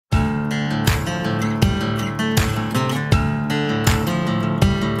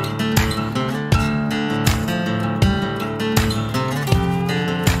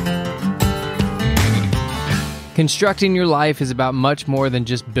Constructing your life is about much more than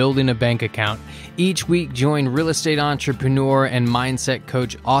just building a bank account. Each week, join real estate entrepreneur and mindset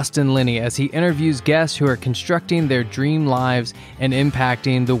coach Austin Linney as he interviews guests who are constructing their dream lives and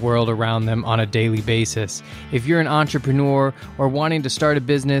impacting the world around them on a daily basis. If you're an entrepreneur or wanting to start a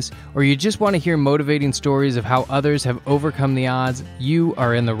business, or you just want to hear motivating stories of how others have overcome the odds, you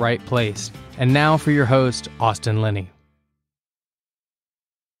are in the right place. And now for your host, Austin Linney.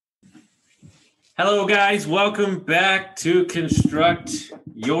 Hello, guys. Welcome back to Construct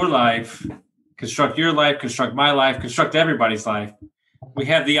Your Life. Construct your life, construct my life, construct everybody's life. We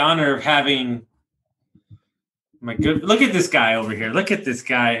have the honor of having look at this guy over here. Look at this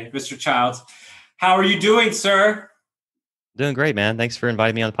guy, Mr. Childs. How are you doing, sir? Doing great, man. Thanks for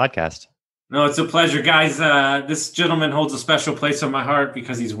inviting me on the podcast. No, it's a pleasure, guys. This gentleman holds a special place on my heart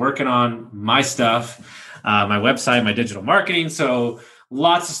because he's working on my stuff, my website, my digital marketing. So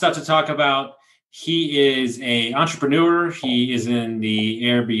lots of stuff to talk about. He is an entrepreneur. He is in the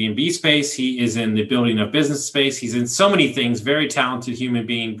Airbnb space. He is in the building of business space. He's in so many things. Very talented human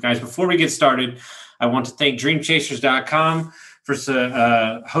being. Guys, before we get started, I want to thank dreamchasers.com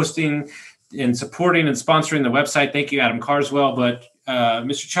for hosting and supporting and sponsoring the website. Thank you, Adam Carswell. But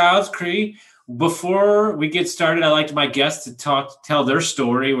Mr. Childs, Cri, before we get started, I like my guests to tell their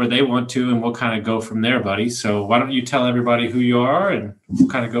story where they want to, and we'll kind of go from there, buddy. So why don't you tell everybody who you are, and we'll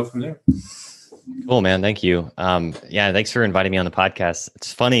kind of go from there. Cool, man. Thank you. Thanks for inviting me on the podcast.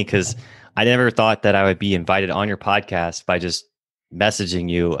 It's funny because I never thought that I would be invited on your podcast by just messaging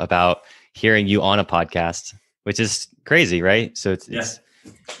you about hearing you on a podcast, which is crazy, right? So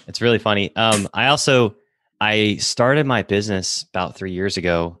it's really funny. I started my business about 3 years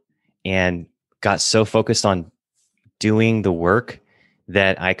ago and got so focused on doing the work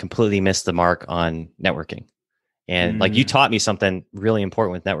that I completely missed the mark on networking. And like you taught me something really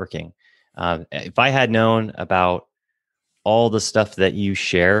important with networking. If I had known about all the stuff that you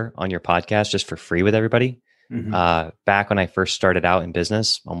share on your podcast just for free with everybody, back when I first started out in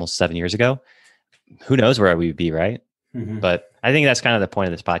business almost 7 years ago, who knows where we would be, right? But I think that's kind of the point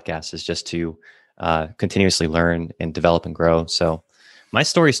of this podcast, is just to continuously learn and develop and grow. So my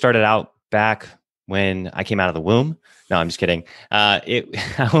story started out back when I came out of the womb. No, I'm just kidding. I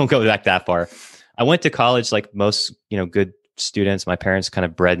won't go back that far. I went to college like most, good students. My parents kind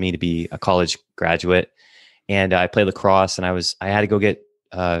of bred me to be a college graduate, and I played lacrosse, and I had to go get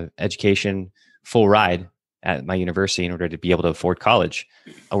education full ride at my university in order to be able to afford college,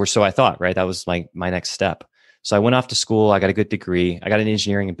 or so I thought, right? That was my next step. So I went off to school. I got a good degree. I got an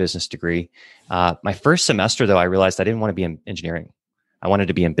engineering and business degree. My first semester, though, I realized I didn't want to be in engineering. I wanted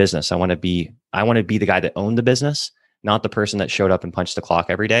to be in business. I want to be the guy that owned the business, not the person that showed up and punched the clock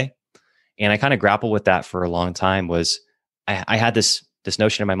every day. And I kind of grappled with that for a long time. I had this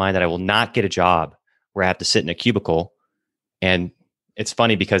notion in my mind that I will not get a job where I have to sit in a cubicle. And it's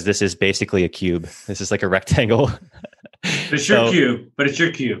funny because this is basically a cube. This is like a rectangle. It's your cube, but it's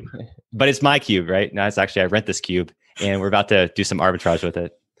your cube. But it's my cube, right? Now I rent this cube, and we're about to do some arbitrage with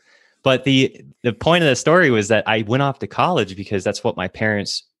it. But the point of the story was that I went off to college because that's what my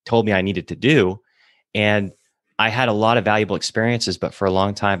parents told me I needed to do. And I had a lot of valuable experiences, but for a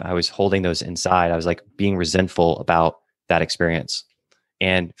long time, I was holding those inside. I was like being resentful about that experience.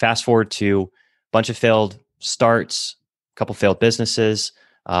 And fast forward to a bunch of failed starts, a couple failed businesses.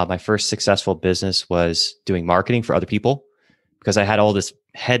 My first successful business was doing marketing for other people because I had all this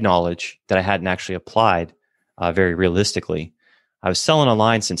head knowledge that I hadn't actually applied very realistically. I was selling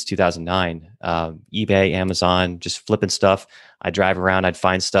online since 2009, eBay, Amazon, just flipping stuff. I'd drive around, I'd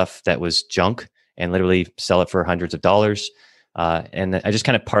find stuff that was junk and literally sell it for hundreds of dollars. And I just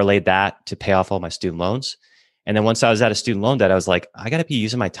kind of parlayed that to pay off all my student loans. And then once I was at a student loan debt, I was like, I got to be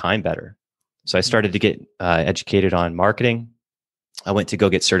using my time better. So I started to get educated on marketing. I went to go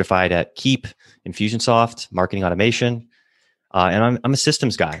get certified at Keep, Infusionsoft, marketing automation. And I'm a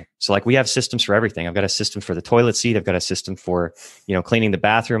systems guy. So like we have systems for everything. I've got a system for the toilet seat. I've got a system for, cleaning the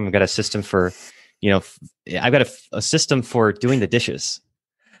bathroom. I've got a system for, I've got a system for doing the dishes.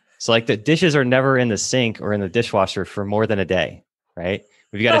 So like the dishes are never in the sink or in the dishwasher for more than a day, right?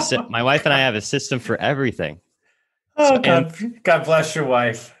 We've got my wife and I have a system for everything. Oh, God bless your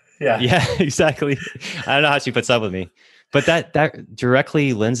wife. Yeah. Yeah, exactly. I don't know how she puts up with me, but that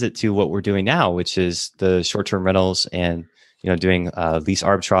directly lends it to what we're doing now, which is the short-term rentals and, doing lease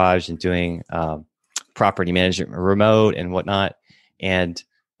arbitrage and doing property management remote and whatnot. And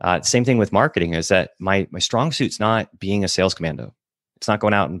same thing with marketing is that my strong suit's not being a sales commando. It's not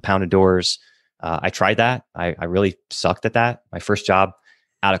going out and pounding doors. I tried that. I really sucked at that. My first job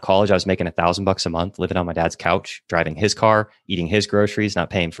out of college, I was making $1,000 a month, living on my dad's couch, driving his car, eating his groceries, not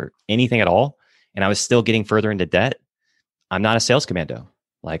paying for anything at all. and I was still getting further into debt, I'm not a sales commando.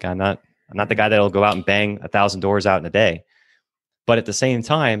 Like I'm not the guy that'll go out and bang 1,000 doors out in a day. But at the same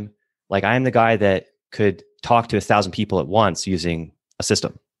time, like I'm the guy that could talk to 1,000 people at once using a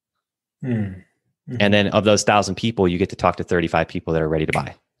system. Mm-hmm. And then of those 1,000 people, you get to talk to 35 people that are ready to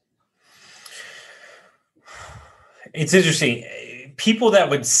buy. It's interesting. People that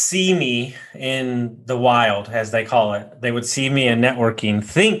would see me in the wild, as they call it, they would see me in networking,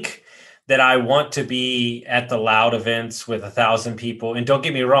 think that I want to be at the loud events with 1,000 people. And don't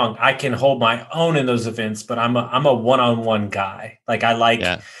get me wrong, I can hold my own in those events, but I'm a one-on-one guy. Like I like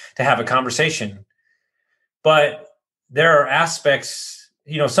to have a conversation. But there are aspects,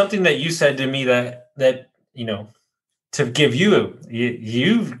 something that you said to me that to give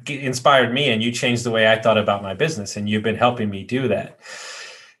you've inspired me and you changed the way I thought about my business, and you've been helping me do that.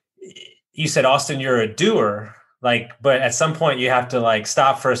 You said, Austin, you're a doer, but at some point you have to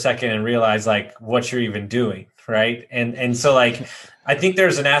stop for a second and realize what you're even doing. Right. And so I think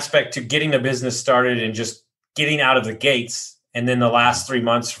there's an aspect to getting a business started and just getting out of the gates. And then the last 4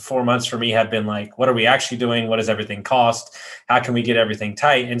 months for me have been what are we actually doing? What does everything cost? How can we get everything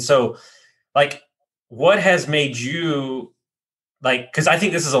tight? And so what has made you because I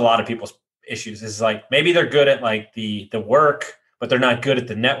think this is a lot of people's issues is maybe they're good at the work, but they're not good at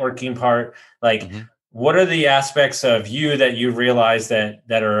the networking part. What are the aspects of you that you realize that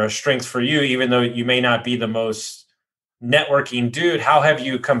are a strength for you, even though you may not be the most networking dude? How have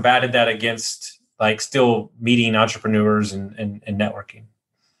you combated that against still meeting entrepreneurs and networking?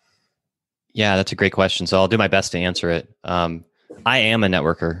 Yeah, that's a great question. So I'll do my best to answer it. I am a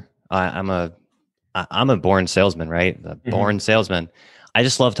networker. I'm a born salesman, right? A born salesman. I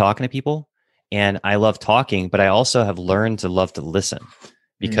just love talking to people, and I love talking, but I also have learned to love to listen,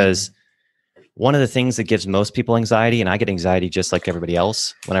 because one of the things that gives most people anxiety, and I get anxiety just like everybody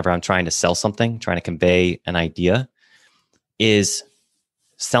else whenever I'm trying to sell something, trying to convey an idea, is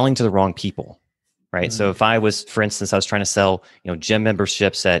selling to the wrong people, right? So if I was, for instance, I was trying to sell, gym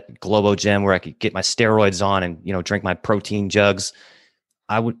memberships at Globo Gym where I could get my steroids on and, drink my protein jugs,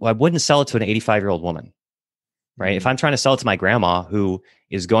 I wouldn't sell it to an 85-year-old woman, right? If I'm trying to sell it to my grandma who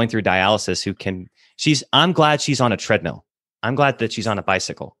is going through dialysis, I'm glad she's on a treadmill. I'm glad that she's on a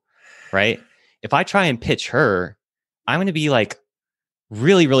bicycle, right? If I try and pitch her, I'm going to be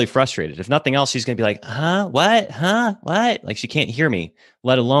really, really frustrated. If nothing else, she's going to be what? She can't hear me,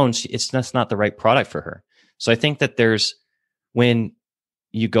 let alone it's just not the right product for her. So I think that when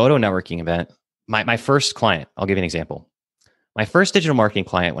you go to a networking event, my first client, I'll give you an example. My first digital marketing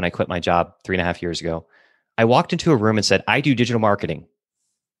client, when I quit my job 3.5 years ago, I walked into a room and said, I do digital marketing.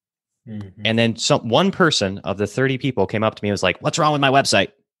 And then one person of the 30 people came up to me and was like, what's wrong with my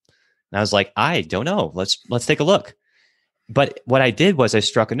website? And I was like, I don't know. Let's take a look. But what I did was I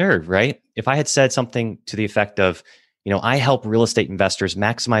struck a nerve, right? If I had said something to the effect of, I help real estate investors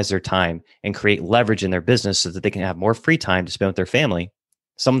maximize their time and create leverage in their business so that they can have more free time to spend with their family,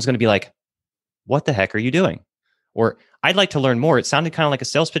 someone's going to be like, what the heck are you doing? Or I'd like to learn more. It sounded kind of like a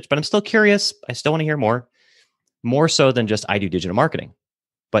sales pitch, but I'm still curious. I still want to hear more so than just I do digital marketing.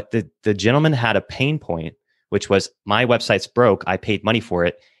 But the gentleman had a pain point, which was my website's broke. I paid money for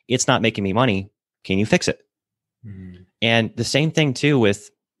it. It's not making me money. Can you fix it? And the same thing too with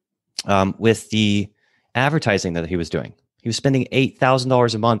the advertising that he was doing. He was spending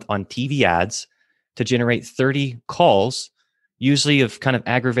 $8,000 a month on TV ads to generate 30 calls, usually of kind of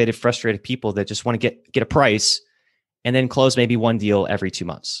aggravated, frustrated people that just want to get a price and then close maybe one deal every 2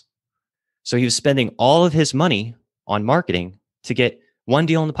 months. So he was spending all of his money on marketing to get one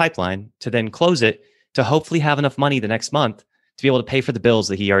deal in the pipeline, to then close it, to hopefully have enough money the next month to be able to pay for the bills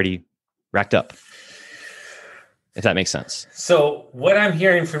that he already racked up. If that makes sense. So what I'm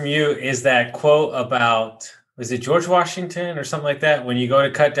hearing from you is that quote about, was it George Washington or something like that? When you go to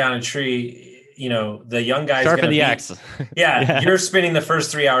cut down a tree, the young guy's sharpen the axe. Yeah, you're spending the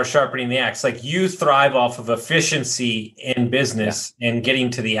first 3 hours sharpening the axe. You thrive off of efficiency in business and getting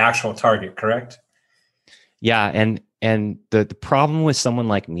to the actual target, correct? Yeah, and the problem with someone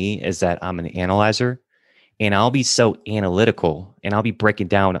like me is that I'm an analyzer, and I'll be so analytical, and I'll be breaking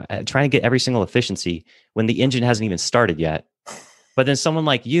down, trying to get every single efficiency when the engine hasn't even started yet. But then someone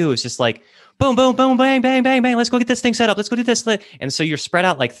like you is just boom, boom, boom, bang, bang, bang, bang. Let's go get this thing set up. Let's go do this. And so you're spread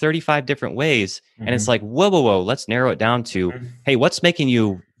out 35 different ways. And it's whoa. Let's narrow it down to, hey, what's making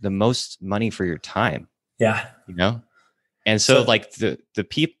you the most money for your time? Yeah. And so the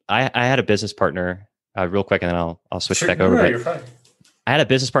people, I had a business partner real quick, and then I'll switch back over. No, you're fine. I had a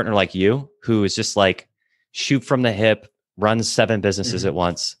business partner like you who is just shoot from the hip, runs 7 businesses at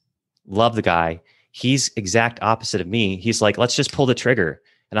once. Love the guy. He's exact opposite of me. He's let's just pull the trigger.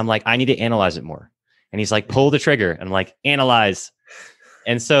 And I'm like, I need to analyze it more. And he's like, pull the trigger. And I'm like, analyze.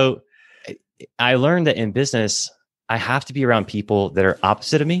 And so I learned that in business, I have to be around people that are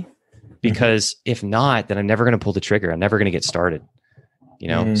opposite of me, because if not, then I'm never going to pull the trigger. I'm never going to get started.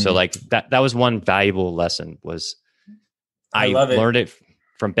 So like that was one valuable lesson was I learned it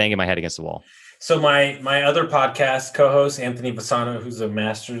from banging my head against the wall. So my other podcast co-host, Anthony Bassano, who's a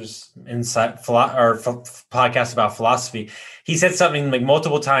master's insight podcast about philosophy, he said something like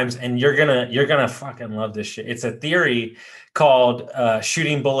multiple times, and you're gonna fucking love this shit. It's a theory called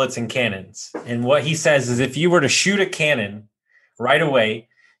shooting bullets in cannons. And what he says is, if you were to shoot a cannon right away,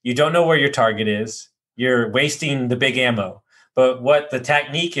 you don't know where your target is. You're wasting the big ammo. But what the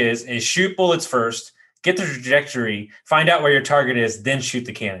technique is shoot bullets first, get the trajectory, find out where your target is, then shoot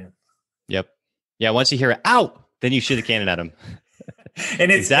the cannon. Yep. Yeah, once you hear it, ow, then you shoot a cannon at him.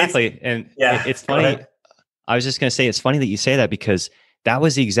 And it's funny. I was just going to say, it's funny that you say that, because that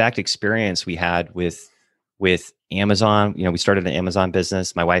was the exact experience we had with Amazon. We started an Amazon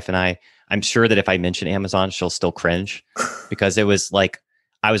business, my wife and I. I'm sure that if I mention Amazon, she'll still cringe, because it was like,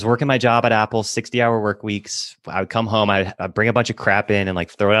 I was working my job at Apple, 60-hour work weeks. I would come home, I'd bring a bunch of crap in and like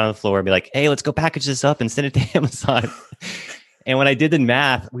throw it on the floor and be like, hey, let's go package this up and send it to Amazon. And when I did the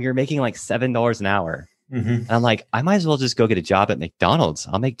math, we were making like $7 an hour. And I'm like, I might as well just go get a job at McDonald's.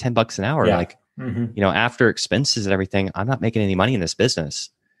 I'll make $10 an hour. Yeah. After expenses and everything, I'm not making any money in this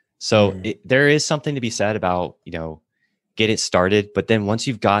business. So there is something to be said about, get it started. But then once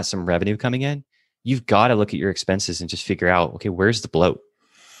you've got some revenue coming in, you've got to look at your expenses and just figure out, okay, where's the bloat?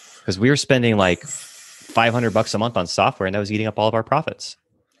 Because we were spending like $500 a month on software, and that was eating up all of our profits.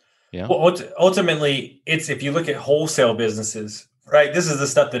 Well, ultimately, it's, if you look at wholesale businesses, right? This is the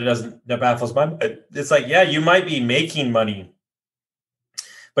stuff that baffles my mind. It's like, yeah, you might be making money,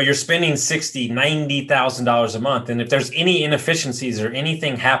 but you're spending $60,000, $90,000 a month. And if there's any inefficiencies or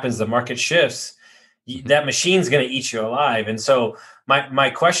anything happens, the market shifts, that machine's going to eat you alive. And so my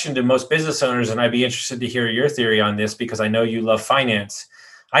question to most business owners, and I'd be interested to hear your theory on this, because I know you love finance.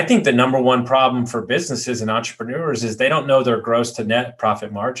 I think the number one problem for businesses and entrepreneurs is they don't know their gross to net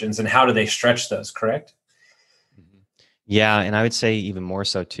profit margins, and how do they stretch those, correct? Yeah. And I would say even more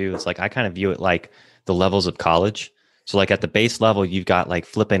so too. It's like, I kind of view it like the levels of college. So like at the base level, you've got like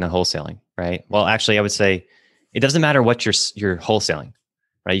flipping and wholesaling, right? Well, actually I would say it doesn't matter what you're wholesaling,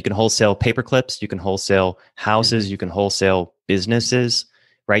 right? You can wholesale paper clips, you can wholesale houses, you can wholesale businesses,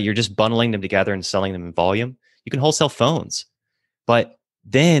 right? You're just bundling them together and selling them in volume. You can wholesale phones, but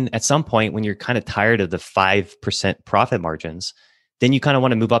then at some point when you're kind of tired of the 5% profit margins, then you kind of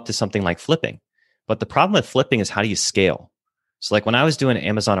want to move up to something like flipping. But the problem with flipping is, how do you scale? So like when I was doing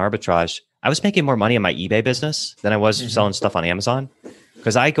Amazon arbitrage, I was making more money in my eBay business than I was selling stuff on Amazon,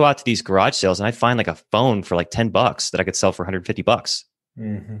 because I go out to these garage sales and I find like a phone for like $10 that I could sell for $150.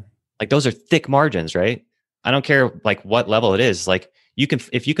 Like those are thick margins, right? I don't care like what level it is. Like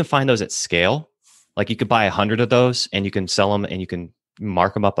if you can find those at scale, like you could buy 100 of those and you can sell them and you can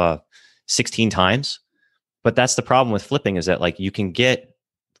mark them up 16 times. But that's the problem with flipping, is that like you can get,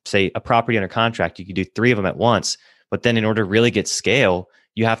 say, a property under contract, you can do 3 of them at once, but then in order to really get scale,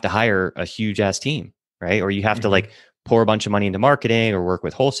 you have to hire a huge ass team, right? Or you have to like pour a bunch of money into marketing or work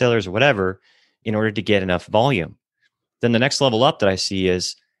with wholesalers or whatever in order to get enough volume. Then the next level up that I see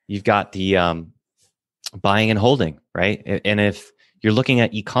is you've got the buying and holding, right? And if you're looking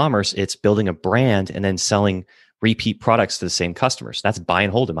at e-commerce, it's building a brand and then selling repeat products to the same customers. That's buy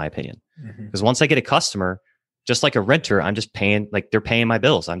and hold, in my opinion. Because once I get a customer, just like a renter, I'm just paying, like they're paying my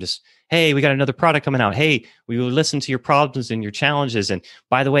bills. I'm just, hey, we got another product coming out. Hey, we will listen to your problems and your challenges. And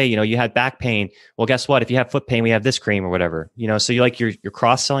by the way, you had back pain. Well, guess what? If you have foot pain, we have this cream or whatever. So you're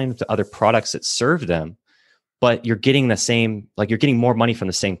cross-selling to other products that serve them, but you're getting the same, like you're getting more money from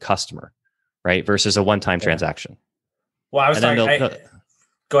the same customer, right? Versus a one-time transaction. Well, I was talking, go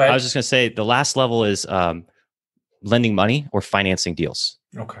ahead. I was just going to say the last level is lending money or financing deals.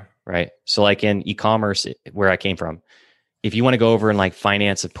 Okay. Right. So like in e-commerce, where I came from, if you want to go over and like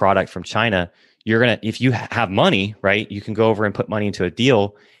finance a product from China, if you have money, right, you can go over and put money into a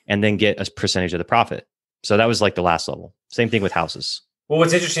deal and then get a percentage of the profit. So that was like the last level. Same thing with houses. Well,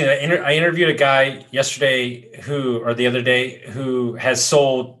 what's interesting, I interviewed a guy the other day who has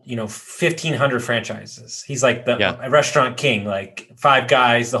sold, 1,500 franchises. He's like a restaurant king, like Five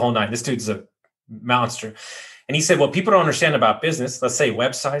Guys, the whole nine. This dude's a monster. And he said, what people don't understand about business, let's say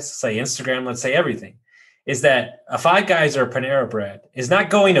websites, let's say Instagram, let's say everything, is that a Five Guys or a Panera Bread is not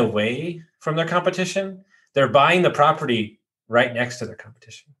going away from their competition. They're buying the property right next to their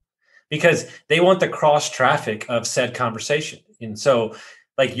competition because they want the cross traffic of said conversation. And so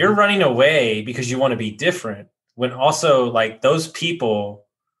like you're running away because you want to be different, when also like those people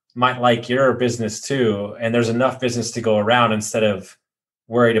might like your business too. And there's enough business to go around instead of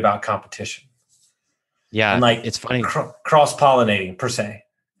worried about competition. Yeah. And like it's funny. Cross-pollinating per se.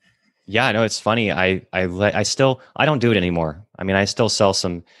 Yeah, I know it's funny. I don't do it anymore. I mean, I still sell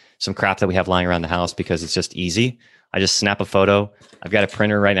some crap that we have lying around the house because it's just easy. I just snap a photo. I've got a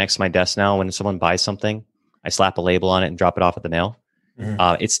printer right next to my desk now. When someone buys something, I slap a label on it and drop it off at the mail.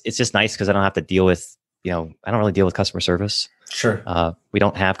 Mm-hmm. It's just nice because I don't have to deal with, I don't really deal with customer service. Sure. We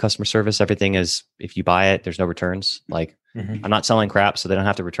don't have customer service. Everything is, if you buy it, there's no returns. Like I'm not selling crap, so they don't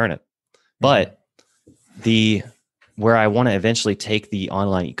have to return it. But where I want to eventually take the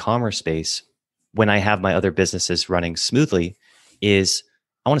online e-commerce space when I have my other businesses running smoothly is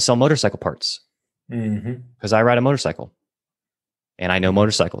I want to sell motorcycle parts because I ride a motorcycle and I know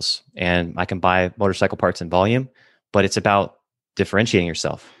motorcycles and I can buy motorcycle parts in volume, but it's about differentiating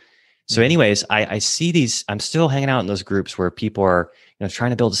yourself. So anyways, I see these, I'm still hanging out in those groups where people are,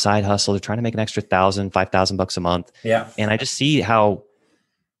 trying to build a side hustle. They're trying to make an extra $1,000, $5,000 a month. Yeah. And I just see how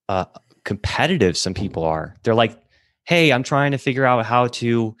competitive some people are. They're like, hey, I'm trying to figure out how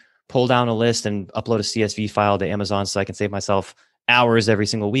to pull down a list and upload a CSV file to Amazon so I can save myself hours every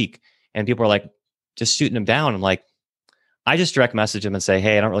single week. And people are like, just shooting them down. I'm like, I just direct message them and say,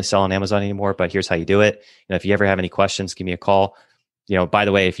 hey, I don't really sell on Amazon anymore, but here's how you do it. If you ever have any questions, give me a call. By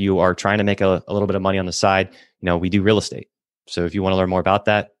the way, if you are trying to make a little bit of money on the side, we do real estate. So if you want to learn more about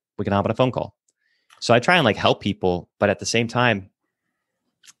that, we can hop on a phone call. So I try and help people, but at the same time,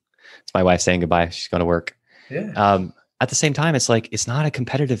 it's my wife saying goodbye. She's going to work. Yeah. At the same time, it's like, it's not a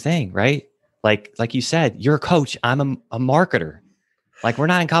competitive thing, right? Like you said, you're a coach. I'm a marketer. We're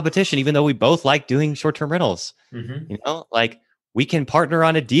not in competition, even though we both like doing short-term rentals. We can partner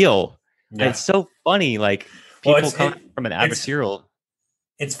on a deal. Yeah. It's so funny. People come from an adversarial.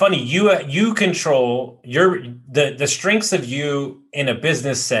 It's funny. You control the strengths of you in a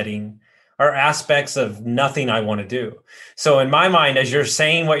business setting are aspects of nothing I want to do. So in my mind, as you're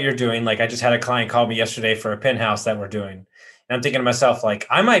saying what you're doing, I just had a client call me yesterday for a penthouse that we're doing. And I'm thinking to myself,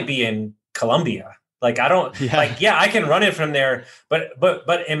 I might be in Colombia. I can run it from there.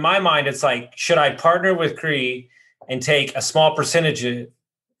 But in my mind, it's should I partner with Cri and take a small percentage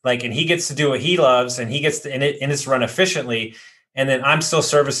and he gets to do what he loves and he gets to, and it's run efficiently. And then I'm still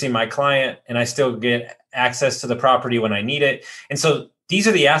servicing my client and I still get access to the property when I need it. And so these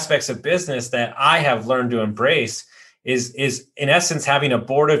are the aspects of business that I have learned to embrace is in essence, having a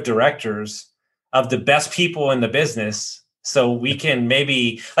board of directors of the best people in the business. So we can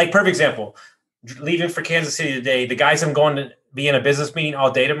maybe perfect example, leaving for Kansas City today, the guys I'm going to be in a business meeting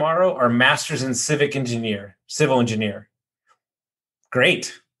all day tomorrow are masters in civil engineer.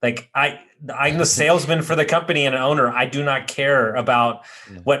 Great. I'm the salesman for the company and an owner. I do not care about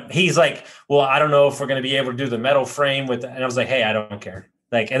what he's like. Well, I don't know if we're going to be able to do the metal frame with, and I was like, hey, I don't care.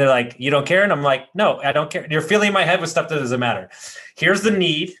 And they're like, you don't care? And I'm like, no, I don't care. You're filling my head with stuff that doesn't matter. Here's the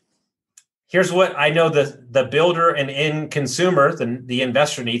need. Here's what I know the builder and end consumer, the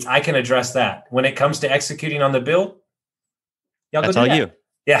investor needs. I can address that. When it comes to executing on the build, that's all you.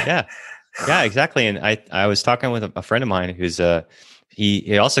 Yeah. Yeah, exactly. And I was talking with a friend of mine who's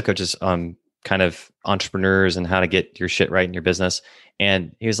he also coaches kind of entrepreneurs and how to get your shit right in your business.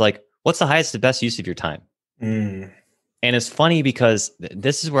 And he was like, what's the highest and best use of your time? And it's funny because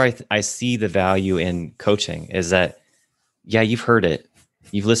this is where I see the value in coaching is that, yeah, you've heard it.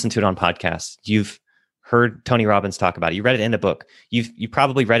 You've listened to it on podcasts. You've heard Tony Robbins talk about it. You read it in a book. You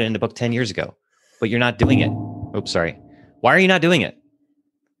probably read it in a book 10 years ago, but you're not doing it. Oops, sorry. Why are you not doing it?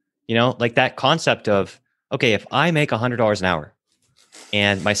 That concept of, okay, if I make $100 an hour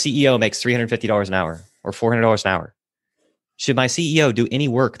and my CEO makes $350 an hour or $400 an hour, should my CEO do any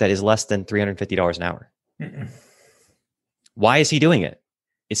work that is less than $350 an hour? Mm-mm. Why is he doing it?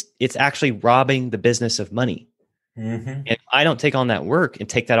 It's actually robbing the business of money. Mm-hmm. And if I don't take on that work and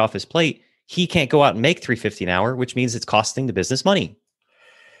take that off his plate, he can't go out and make $350 an hour, which means it's costing the business money.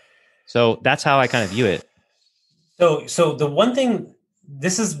 So that's how I kind of view it. So the one thing,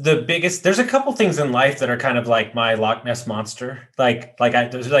 this is the biggest, there's a couple things in life that are kind of like my Loch Ness monster. There's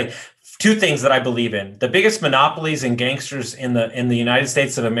two things that I believe in. The biggest monopolies and gangsters in the United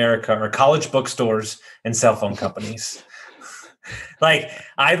States of America are college bookstores and cell phone companies.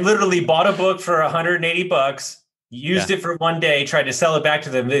 I literally bought a book for $180, used it for one day, tried to sell it back to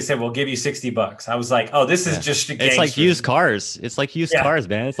them. They said, we'll give you $60. I was like, oh, this is just a gangster. It's like used cars. It's like used cars,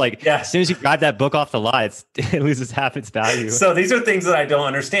 man. It's like, as soon as you grab that book off the lot, it loses half its value. So these are things that I don't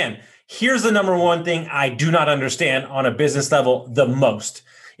understand. Here's the number one thing I do not understand on a business level the most.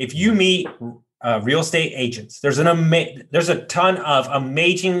 If you meet real estate agents, there's a ton of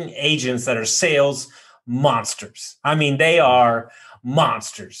amazing agents that are sales monsters. I mean, they are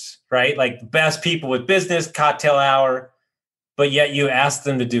monsters, right? Like the best people with business, cocktail hour, but yet you ask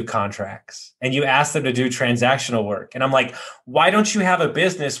them to do contracts and you ask them to do transactional work. And I'm like, why don't you have a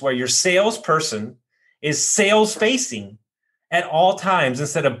business where your salesperson is sales facing at all times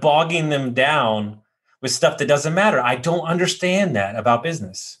instead of bogging them down with stuff that doesn't matter? I don't understand that about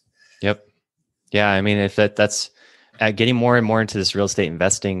business. Yep. Yeah. I mean, if that's getting more and more into this real estate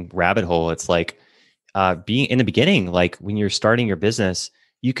investing rabbit hole, it's like being in the beginning, like when you're starting your business,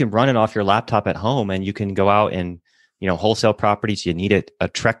 you can run it off your laptop at home and you can go out and, wholesale properties. You need a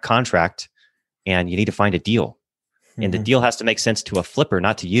TREC contract and you need to find a deal. And the deal has to make sense to a flipper,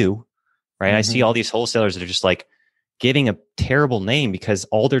 not to you. Right. I see all these wholesalers that are just like giving a terrible name because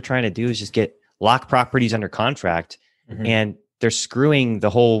all they're trying to do is just lock properties under contract and they're screwing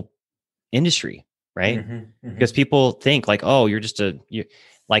the whole industry. Right. Because people think like, oh, you're just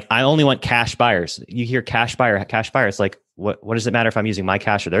like, I only want cash buyers. You hear cash buyer. It's like, what does it matter if I'm using my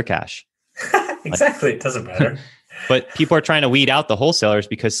cash or their cash? Exactly. It doesn't matter. But people are trying to weed out the wholesalers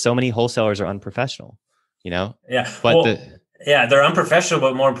because so many wholesalers are unprofessional, Yeah. But they're unprofessional,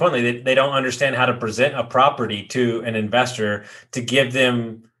 but more importantly, they don't understand how to present a property to an investor to give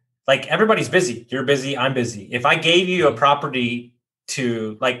them, like, everybody's busy. You're busy. I'm busy. If I gave you a property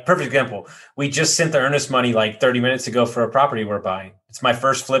to, like, perfect example, we just sent the earnest money like 30 minutes ago for a property we're buying. It's my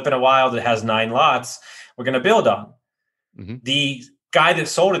first flip in a while that has 9 lots we're going to build on. The guy that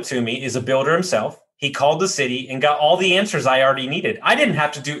sold it to me is a builder himself. He called the city and got all the answers I already needed. I didn't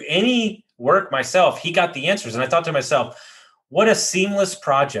have to do any work myself. He got the answers. And I thought to myself, what a seamless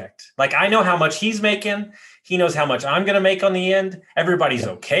project. Like, I know how much he's making. He knows how much I'm going to make on the end. Everybody's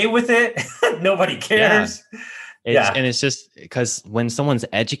okay with it. Nobody cares. And it's just because when someone's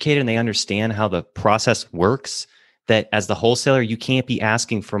educated and they understand how the process works, that as the wholesaler, you can't be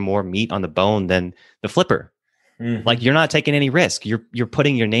asking for more meat on the bone than the flipper. Like, you're not taking any risk. You're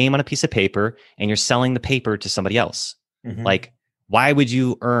putting your name on a piece of paper and you're selling the paper to somebody else. Like, why would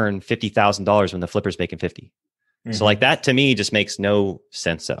you earn $50,000 when the flipper's making 50? So like, that to me just makes no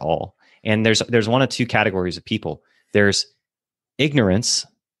sense at all. And there's one of two categories of people. There's ignorance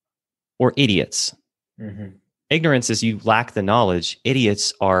or idiots. Ignorance is you lack the knowledge.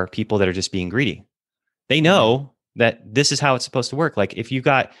 Idiots are people that are just being greedy. They know that this is how it's supposed to work. Like, if you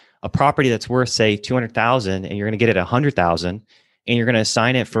got a property that's worth, say, $200,000 and you're going to get it $100,000 and you're going to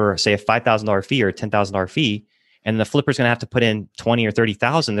assign it for, say, a $5,000 fee or a $10,000 fee, and the flipper's going to have to put in $20,000 or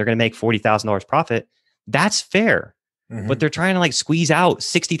 $30,000, they're going to make $40,000 profit. That's fair. But they're trying to like squeeze out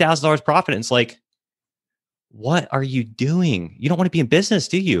 $60,000 profit. And it's like, what are you doing? You don't want to be in business,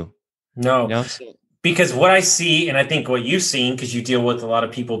 do you? No. Because what I see, and I think what you've seen, because you deal with a lot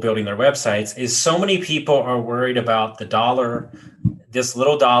of people building their websites, is so many people are worried about the dollar, this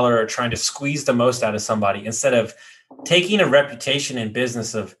little dollar, or trying to squeeze the most out of somebody instead of taking a reputation in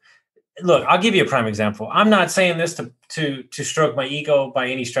business of, look, I'll give you a prime example. I'm not saying this to stroke my ego by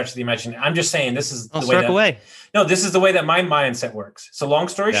any stretch of the imagination. I'm just saying this is this is the way that my mindset works. So long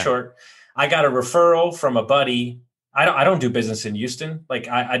story short, I got a referral from a buddy. I don't do business in Houston. Like,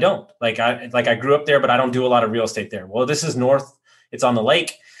 I don't. I grew up there, but I don't do a lot of real estate there. Well, this is north. It's on the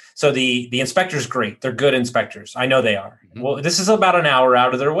lake. So the inspector's great. They're good inspectors. I know they are. Well, this is about an hour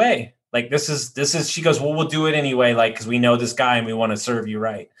out of their way. Like, this is, she goes, well, we'll do it anyway. Like, cause we know this guy and we want to serve you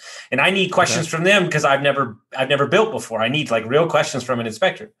right. And I need questions from them because I've never built before. I need like real questions from an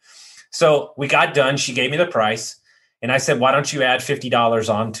inspector. So we got done. She gave me the price and I said, why don't you add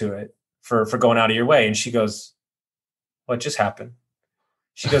 $50 onto it for going out of your way? And she goes, what just happened?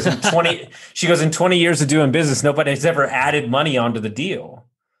 She goes, in 20 years of doing business, nobody's ever added money onto the deal.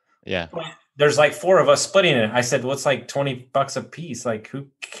 Yeah. There's like 4 of us splitting it. I said, well, it's like $20 a piece. Like, who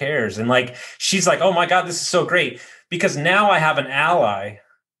cares? And like, she's like, oh my God, this is so great. Because now I have an ally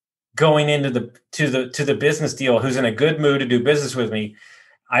going into the business deal who's in a good mood to do business with me.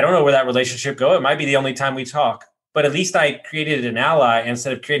 I don't know where that relationship goes. It might be the only time we talk, but at least I created an ally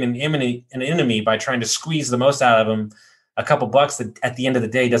instead of creating an enemy by trying to squeeze the most out of them. A couple bucks that at the end of the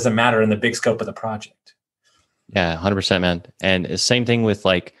day doesn't matter in the big scope of the project. Yeah, 100%, man. And the same thing with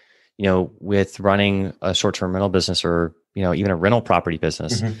like, with running a short-term rental business or, even a rental property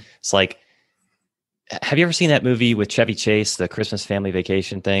business. It's like, have you ever seen that movie with Chevy Chase, the Christmas family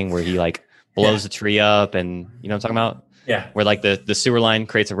vacation thing where he like blows the tree up and you know what I'm talking about? Yeah. Where like the sewer line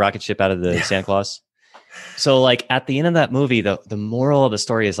creates a rocket ship out of the Santa Claus. So like at the end of that movie, the moral of the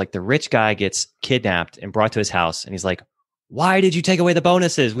story is like the rich guy gets kidnapped and brought to his house and he's like, why did you take away the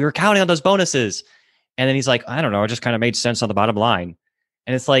bonuses? We were counting on those bonuses. And then he's like, I don't know. It just kind of made sense on the bottom line.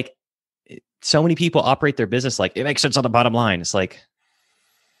 And it's like, so many people operate their business like it makes sense on the bottom line. It's like,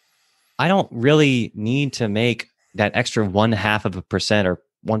 I don't really need to make that extra 0.5% or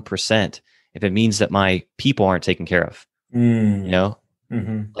 1% if it means that my people aren't taken care of. You know,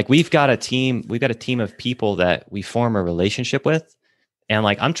 like we've got a team of people that we form a relationship with, and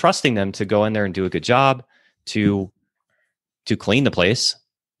like I'm trusting them to go in there and do a good job to clean the place,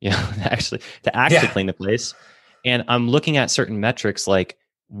 you know, actually clean the place. And I'm looking at certain metrics like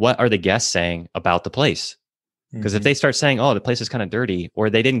what are the guests saying about the place? Because if they start saying, oh, the place is kind of dirty, or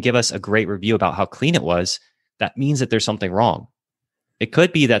they didn't give us a great review about how clean it was, that means that there's something wrong. It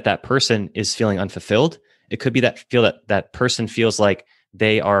could be that that person is feeling unfulfilled. It could be that person feels like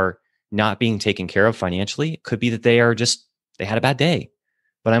they are not being taken care of financially. It could be that they had a bad day,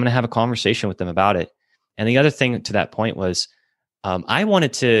 but I'm going to have a conversation with them about it. And the other thing to that point was,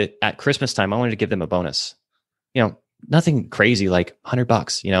 at Christmas time, I wanted to give them a bonus, you know, nothing crazy, like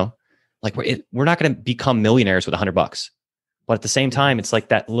 $100, you know, like we're not going to become millionaires with $100, but at the same time, it's like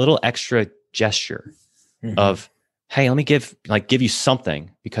that little extra gesture of, hey, let me give you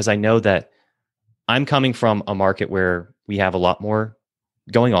something, because I know that I'm coming from a market where we have a lot more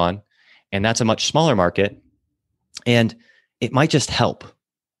going on, and that's a much smaller market. And it might just help.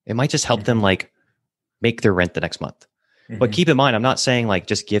 It might just help them like make their rent the next month. But keep in mind, I'm not saying like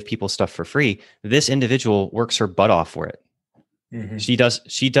just give people stuff for free. This individual works her butt off for it.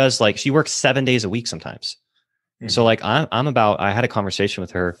 She works 7 days a week sometimes. So like I had a conversation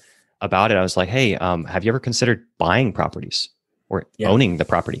with her about it. I was like, hey, have you ever considered buying properties or owning the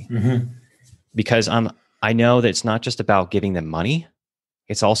property? Because I know that it's not just about giving them money.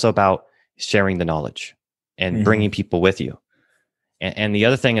 It's also about sharing the knowledge and bringing people with you. And the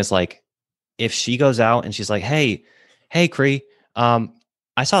other thing is like, if she goes out and she's like, hey, Cri,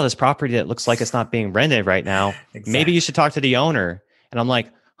 I saw this property that looks like it's not being rented right now. Exactly. Maybe you should talk to the owner. And I'm like,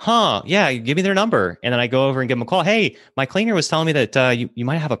 yeah, give me their number. And then I go over and give them a call. Hey, my cleaner was telling me that you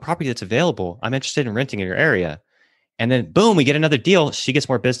might have a property that's available. I'm interested in renting in your area. And then boom, we get another deal. She gets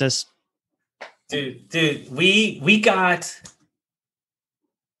more business. Dude, we got,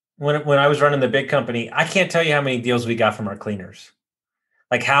 when I was running the big company, I can't tell you how many deals we got from our cleaners.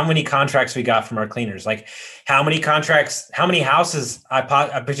 Like how many contracts we got from our cleaners, like how many houses I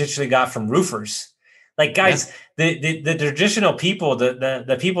potentially got from roofers. Like guys, the traditional people,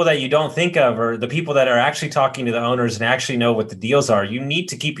 the people that you don't think of, or the people that are actually talking to the owners and actually know what the deals are, you need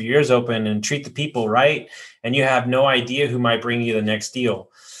to keep your ears open and treat the people right. And you have no idea who might bring you the next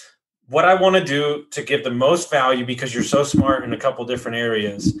deal. What I want to do to give the most value, because you're so smart in a couple different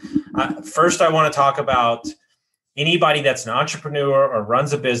areas. First, I want to talk about anybody that's an entrepreneur or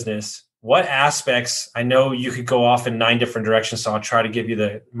runs a business. What aspects, I know you could go off in 9 different directions, so I'll try to give you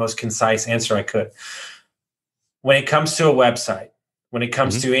the most concise answer I could. When it comes to a website, when it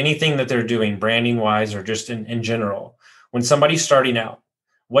comes to anything that they're doing, branding wise, or just in general, when somebody's starting out,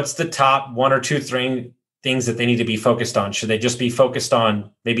 what's the top 1 or 2 things that they need to be focused on? Should they just be focused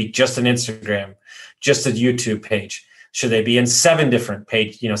on maybe just an Instagram, just a YouTube page? Should they be in 7 different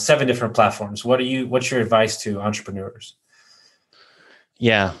platforms? What's your advice to entrepreneurs?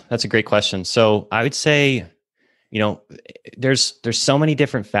 Yeah, that's a great question. So I would say, there's so many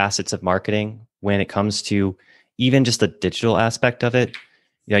different facets of marketing when it comes to even just the digital aspect of it.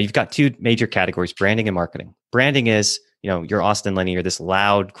 You've got 2 major categories, branding and marketing. Branding is, you're Austin Linney, you're this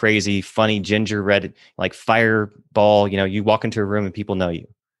loud, crazy, funny, ginger red, like fireball, you walk into a room and people know you,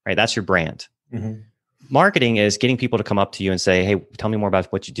 right? That's your brand. Marketing is getting people to come up to you and say, hey, tell me more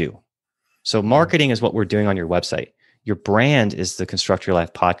about what you do. So marketing is what we're doing on your website. Your brand is the Construct Your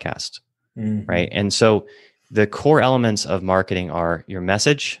Life podcast, right? And so the core elements of marketing are your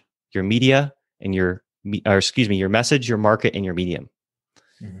message, your media, and your message, your market, and your medium.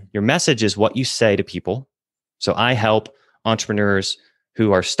 Your message is what you say to people. So I help entrepreneurs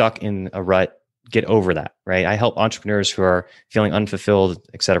who are stuck in a rut get over that, right? I help entrepreneurs who are feeling unfulfilled,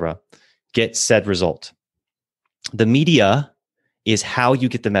 et cetera, get said result. The media is how you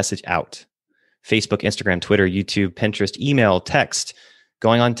get the message out. Facebook, Instagram, Twitter, YouTube, Pinterest, email, text,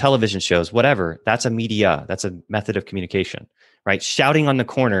 going on television shows, whatever. That's a media. That's a method of communication, right? Shouting on the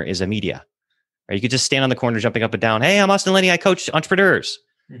corner is a media. Right? You could just stand on the corner, jumping up and down. Hey, I'm Austin Linney. I coach entrepreneurs.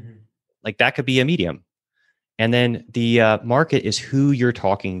 Like that could be a medium. And then the market is who you're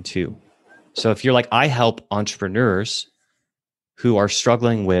talking to. So if you're like, I help entrepreneurs who are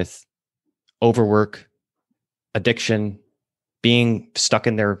struggling with overwork, addiction, being stuck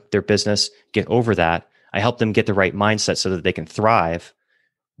in their business, get over that. I help them get the right mindset so that they can thrive.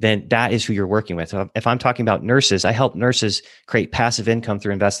 Then that is who you're working with. If I'm talking about nurses, I help nurses create passive income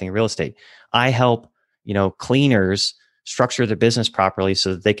through investing in real estate. I help, cleaners structure their business properly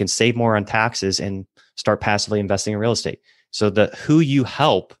so that they can save more on taxes and start passively investing in real estate. So the who you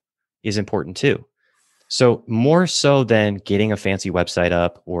help is important too. So more so than getting a fancy website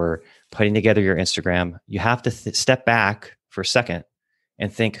up or putting together your Instagram, you have to step back for a second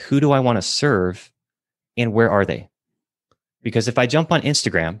and think, who do I want to serve and where are they? Because if I jump on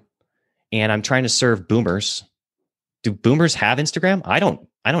Instagram and I'm trying to serve boomers, do boomers have Instagram? I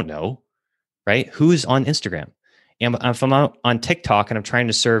don't know, right? Who's on Instagram? And if I'm on TikTok and I'm trying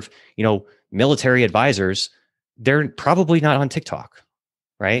to serve, military advisors, they're probably not on TikTok,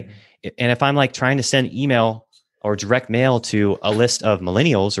 right? Mm-hmm. And if I'm like trying to send email or direct mail to a list of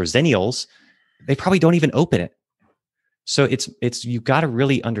millennials or zennials, they probably don't even open it. So it's you've got to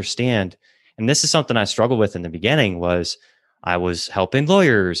really understand. And this is something I struggled with in the beginning. Was I was helping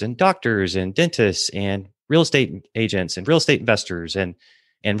lawyers and doctors and dentists and real estate agents and real estate investors and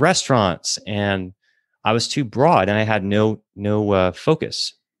restaurants, and I was too broad and I had no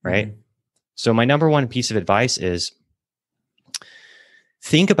focus, right? Mm-hmm. So my number one piece of advice is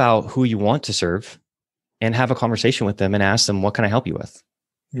think about who you want to serve and have a conversation with them and ask them, what can I help you with?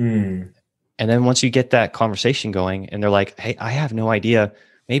 Mm. And then once you get that conversation going and they're like, hey, I have no idea.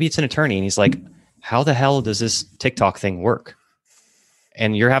 Maybe it's an attorney. And he's like, how the hell does this TikTok thing work?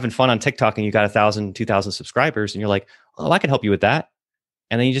 And you're having fun on TikTok and you got 1,000, 2,000 subscribers. And you're like, oh, I can help you with that.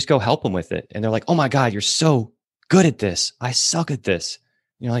 And then you just go help them with it. And they're like, oh my God, you're so good at this. I suck at this.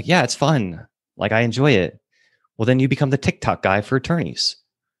 And you're like, yeah, it's fun. Like I enjoy it. Well, then you become the TikTok guy for attorneys,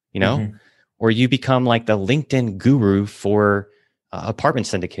 mm-hmm. Or you become like the LinkedIn guru for apartment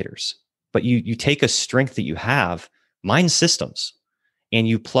syndicators. But you take a strength that you have, mine's systems, and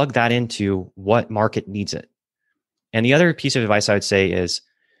you plug that into what market needs it. And the other piece of advice I would say is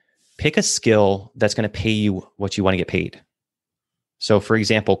pick a skill that's going to pay you what you want to get paid. So for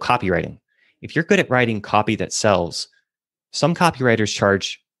example, copywriting. If you're good at writing copy that sells, some copywriters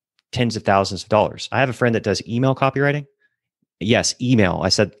charge tens of thousands of dollars. I have a friend that does email copywriting. Yes, email. I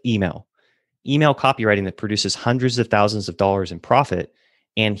said email. Email copywriting that produces hundreds of thousands of dollars in profit,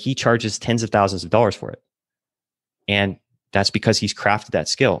 and he charges tens of thousands of dollars for it. And that's because he's crafted that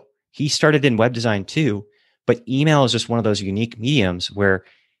skill. He started in web design too, but email is just one of those unique mediums where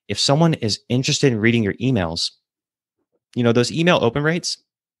if someone is interested in reading your emails, those email open rates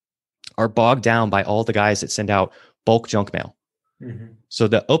are bogged down by all the guys that send out bulk junk mail. Mm-hmm. So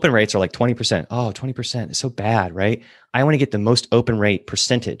the open rates are like 20%. Oh, 20% is so bad, right? I want to get the most open rate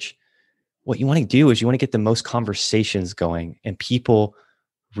percentage. What you want to do is you want to get the most conversations going and people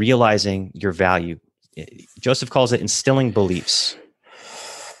realizing your value. Joseph calls it instilling beliefs.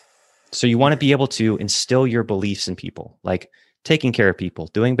 So you want to be able to instill your beliefs in people, like taking care of people,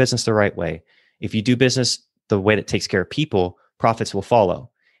 doing business the right way. If you do business the way that takes care of people, profits will follow.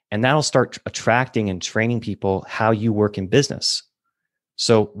 And that'll start attracting and training people how you work in business.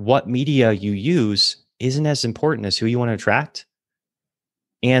 So what media you use isn't as important as who you want to attract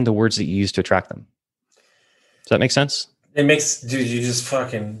and the words that you use to attract them. Does that make sense? It makes, dude, you just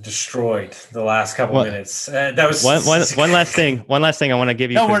fucking destroyed the last couple minutes. That was one last thing. One last thing I want to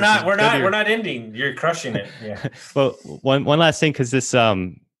give you. No, we're not ending. You're crushing it. Yeah. Well, one last thing, because this,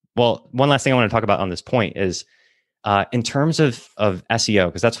 one last thing I want to talk about on this point is, in terms of SEO,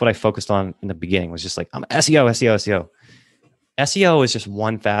 because that's what I focused on in the beginning, was just like, I'm SEO. SEO is just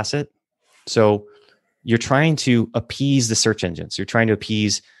one facet. So you're trying to appease the search engines. You're trying to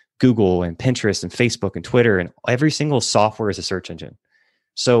appease Google and Pinterest and Facebook and Twitter, and every single software is a search engine.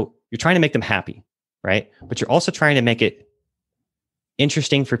 So you're trying to make them happy, right? But you're also trying to make it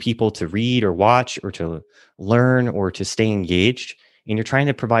interesting for people to read or watch or to learn or to stay engaged. And you're trying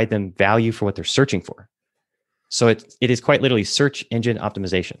to provide them value for what they're searching for. So it is quite literally search engine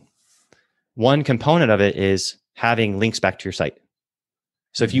optimization. One component of it is having links back to your site.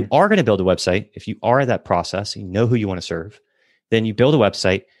 So if you are going to build a website, if you are in that process, you know who you want to serve, then you build a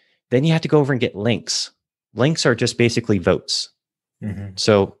website. Then you have to go over and get links. Links are just basically votes. Mm-hmm.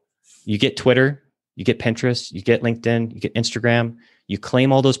 So you get Twitter, you get Pinterest, you get LinkedIn, you get Instagram, you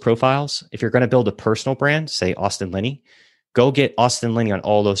claim all those profiles. If you're going to build a personal brand, say Austin Linney, go get Austin Linney on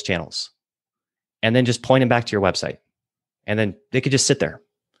all those channels. And then just point them back to your website. And then they could just sit there.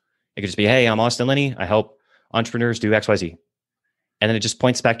 It could just be, hey, I'm Austin Linney. I help entrepreneurs do XYZ. And then it just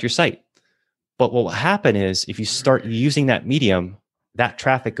points back to your site. But what will happen is if you start using that medium, that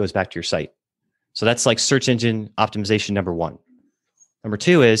traffic goes back to your site. So that's like search engine optimization number one. Number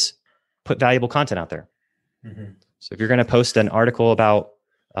two is put valuable content out there. Mm-hmm. So if you're going to post an article about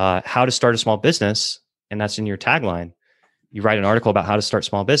how to start a small business, and that's in your tagline, you write an article about how to start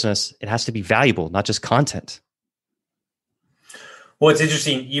small business, it has to be valuable, not just content. Well, it's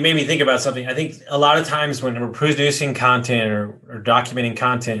interesting. You made me think about something. I think a lot of times when we're producing content or documenting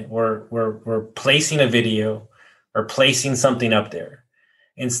content, we're placing a video or placing something up there.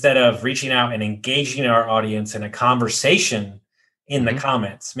 instead of reaching out and engaging our audience in a conversation in the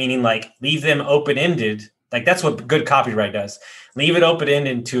comments, meaning like leave them open-ended. Like that's what good copyright does. Leave it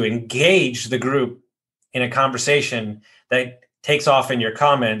open-ended to engage the group in a conversation that takes off in your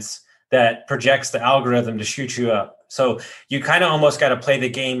comments, that projects the algorithm to shoot you up. So you kind of almost got to play the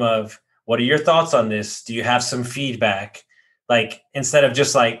game of, what are your thoughts on this? Do you have some feedback? Like, instead of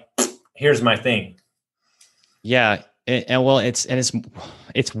just like, here's my thing. Yeah.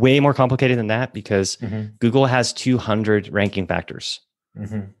 It's way more complicated than that, because Google has 200 ranking factors.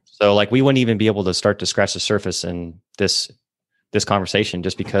 So like, we wouldn't even be able to start to scratch the surface in this conversation,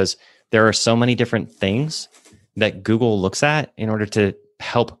 just because there are so many different things that Google looks at in order to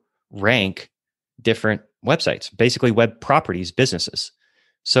help rank different websites, basically web properties, businesses.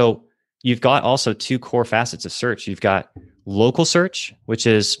 So you've got also two core facets of search. You've got local search, which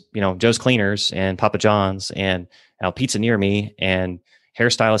is, Joe's Cleaners and Papa John's and pizza near me and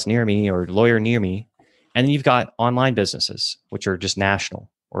hairstylist near me or lawyer near me. And then you've got online businesses, which are just national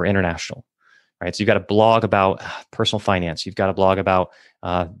or international, right? So you've got a blog about personal finance. You've got a blog about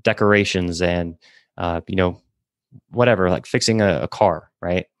decorations and, whatever, like fixing a car,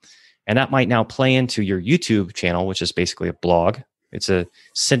 right? And that might now play into your YouTube channel, which is basically a blog. It's a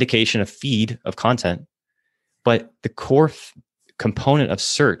syndication, a feed of content. But the core component of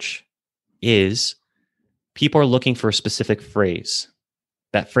search is people are looking for a specific phrase.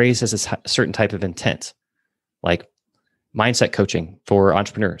 That phrase has a certain type of intent, like mindset coaching for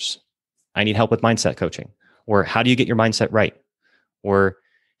entrepreneurs. I need help with mindset coaching. Or how do you get your mindset right? Or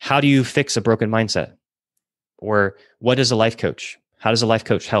how do you fix a broken mindset? Or what is a life coach? How does a life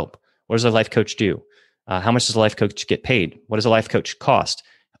coach help? What does a life coach do? How much does a life coach get paid? What does a life coach cost?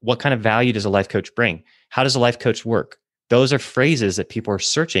 What kind of value does a life coach bring? How does a life coach work? Those are phrases that people are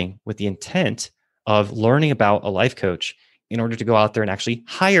searching with the intent of learning about a life coach in order to go out there and actually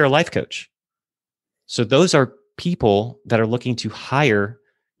hire a life coach. So those are people that are looking to hire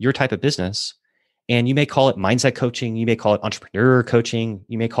your type of business. And you may call it mindset coaching. You may call it entrepreneur coaching.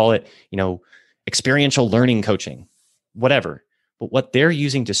 You may call it, experiential learning coaching, whatever. But what they're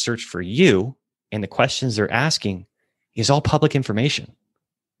using to search for you and the questions they're asking is all public information.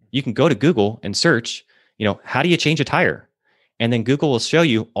 You can go to Google and search, how do you change a tire? And then Google will show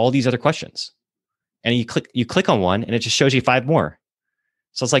you all these other questions. And you click on one and it just shows you 5 more.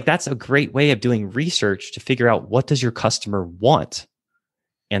 So it's like, that's a great way of doing research to figure out, what does your customer want?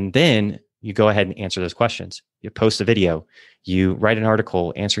 And then you go ahead and answer those questions. You post a video, you write an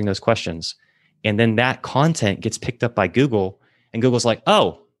article answering those questions. And then that content gets picked up by Google, and Google's like,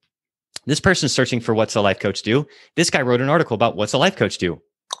 oh, this person's searching for what's a life coach do. This guy wrote an article about what's a life coach do.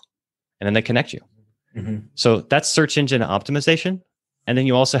 And then they connect you. So that's search engine optimization. And then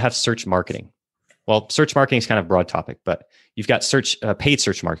you also have search marketing. Well, search marketing is kind of a broad topic, but you've got paid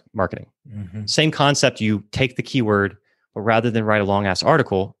search marketing. Same concept. You take the keyword, but rather than write a long ass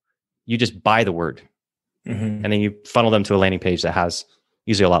article, you just buy the word. And then you funnel them to a landing page that has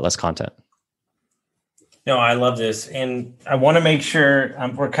usually a lot less content. No, I love this. And I want to make sure,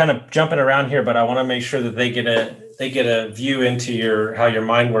 we're kind of jumping around here, but I want to make sure that they get a view into how your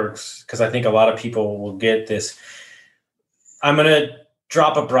mind works, because I think a lot of people will get this. I'm going to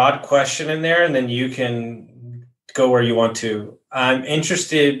drop a broad question in there, and then you can go where you want to. I'm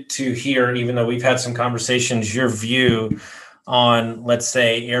interested to hear, even though we've had some conversations, your view on, let's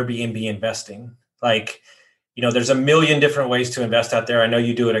say, Airbnb investing. Like, there's a million different ways to invest out there. I know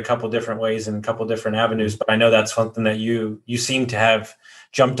you do it a couple different ways and a couple different avenues, but I know that's something that you seem to have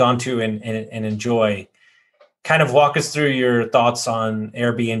jumped onto and enjoy. Kind of walk us through your thoughts on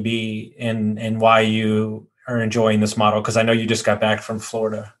Airbnb and why you are enjoying this model, because I know you just got back from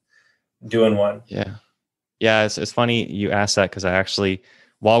Florida doing one. Yeah. It's funny you asked that, because I actually,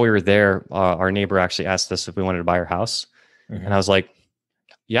 while we were there, our neighbor actually asked us if we wanted to buy her house. And I was like,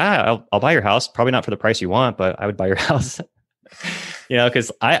 yeah, I'll buy your house. Probably not for the price you want, but I would buy your house.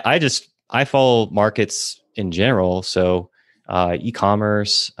 Because I follow markets in general. So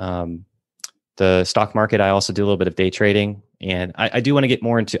e-commerce, the stock market, I also do a little bit of day trading. And I do want to get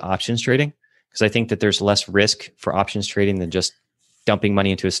more into options trading, because I think that there's less risk for options trading than just dumping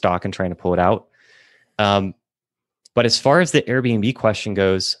money into a stock and trying to pull it out. But as far as the Airbnb question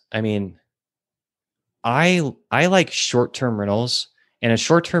goes, I mean, I like short-term rentals. And a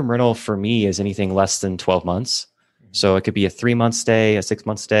short-term rental for me is anything less than 12 months. So it could be a 3-month stay, a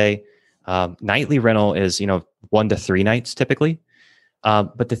 6-month stay. Nightly rental is, 1 to 3 nights typically.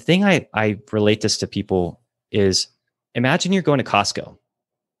 But the thing I relate this to people is, imagine you're going to Costco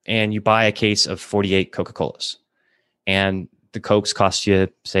and you buy a case of 48 Coca-Colas, and the Cokes cost you,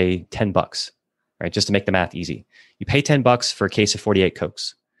 say, $10. right? Just to make the math easy. You pay $10 for a case of 48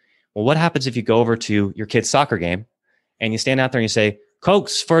 Cokes. Well, what happens if you go over to your kid's soccer game and you stand out there and you say,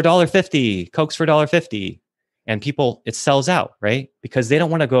 Cokes for $1.50, Cokes for $1.50. And people, it sells out, right? Because they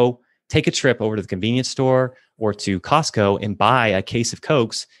don't want to go take a trip over to the convenience store or to Costco and buy a case of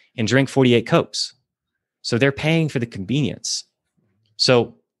Cokes and drink 48 Cokes. So they're paying for the convenience.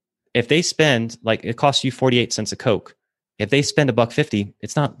 So if they spend, like, it costs you 48 cents a Coke, if they spend $1.50,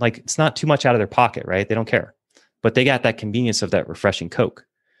 it's not too much out of their pocket, right? They don't care. But they got that convenience of that refreshing Coke.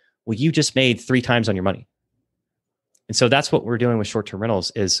 Well, you just made 3 times on your money. And so that's what we're doing with short-term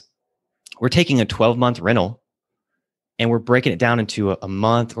rentals is we're taking a 12-month rental and we're breaking it down into a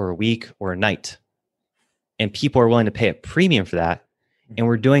month or a week or a night. And people are willing to pay a premium for that. And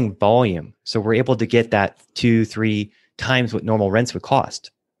we're doing volume. So we're able to get that 2-3 times what normal rents would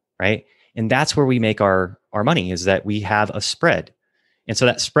cost, right? And that's where we make our money, is that we have a spread. And so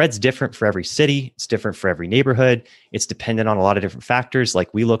that spread's different for every city. It's different for every neighborhood. It's dependent on a lot of different factors.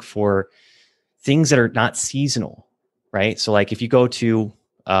 Like we look for things that are not seasonal, right? So like if you go to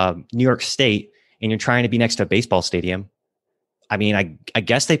New York State and you're trying to be next to a baseball stadium, I mean, I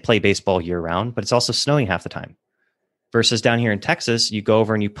guess they play baseball year round, but it's also snowing half the time. Versus down here in Texas, you go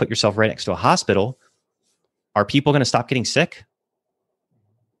over and you put yourself right next to a hospital. Are people going to stop getting sick?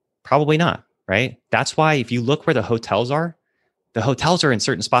 Probably not, right? That's why if you look where the hotels are in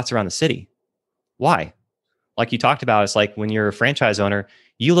certain spots around the city. Why? Like you talked about, it's like when you're a franchise owner,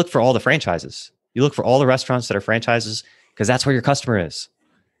 you look for all the franchises. You look for all the restaurants that are franchises because that's where your customer is.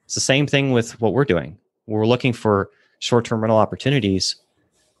 It's the same thing with what we're doing. We're looking for short-term rental opportunities.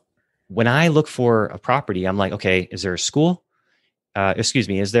 When I look for a property, I'm like, okay, is there a school?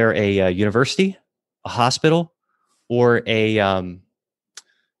 Is there a university, a hospital, or a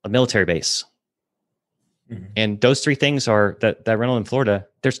military base? Mm-hmm. And those 3 things are that rental in Florida.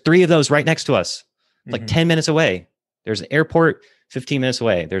 There's 3 of those right next to us, like 10 minutes away. There's an airport 15 minutes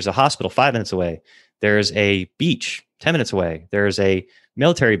away. There's a hospital 5 minutes away. There's a beach 10 minutes away. There's a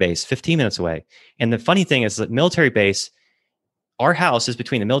military base 15 minutes away. And the funny thing is that military base, our house is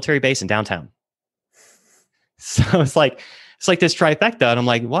between the military base and downtown. So it's like this trifecta. And I'm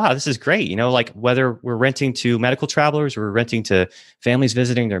like, wow, this is great. You know, like whether we're renting to medical travelers, or we're renting to families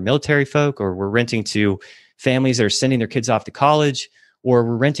visiting their military folk, or we're renting to families that are sending their kids off to college, or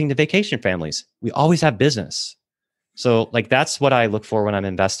we're renting to vacation families, we always have business. So like, that's what I look for when I'm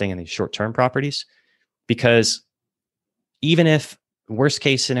investing in these short-term properties, because even if worst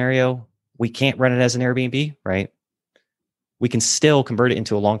case scenario, we can't rent it as an Airbnb, right? We can still convert it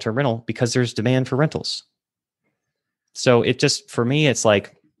into a long-term rental because there's demand for rentals. So it just, for me, it's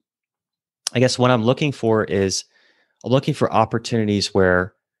like, I guess what I'm looking for is I'm looking for opportunities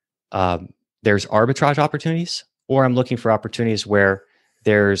where there's arbitrage opportunities, or I'm looking for opportunities where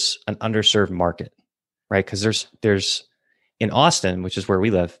there's an underserved market, right? Because there's in Austin, which is where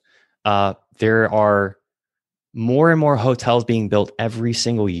we live, there are more and more hotels being built every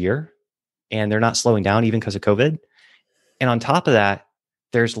single year, and they're not slowing down even because of COVID. And on top of that,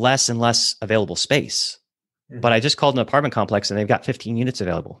 there's less and less available space. Mm-hmm. But I just called an apartment complex and they've got 15 units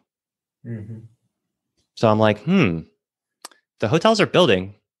available. Mm-hmm. So I'm like, the hotels are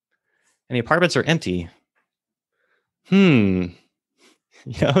building and the apartments are empty. You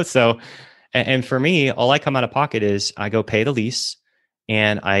know, so, and for me, all I come out of pocket is I go pay the lease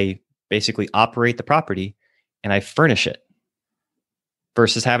and I basically operate the property and I furnish it,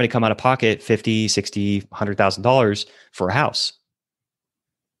 versus having to come out of pocket $50,000, $60,000, $100,000 for a house.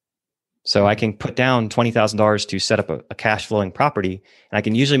 So I can put down $20,000 to set up a cash flowing property, and I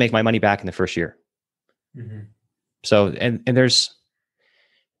can usually make my money back in the first year. Mm-hmm. So, and there's,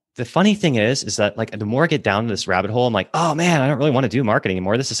 the funny thing is that like, the more I get down to this rabbit hole, I'm like, oh man, I don't really want to do marketing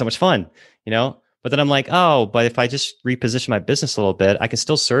anymore. This is so much fun, you know? But then I'm like, oh, but if I just reposition my business a little bit, I can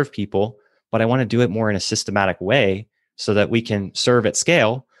still serve people, but I want to do it more in a systematic way so that we can serve at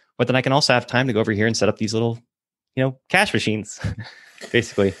scale. But then I can also have time to go over here and set up these little, you know, cash machines,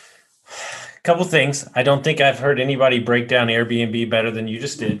 basically. Couple things. I don't think I've heard anybody break down Airbnb better than you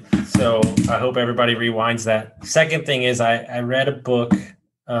just did. So I hope everybody rewinds that. Second thing is I read a book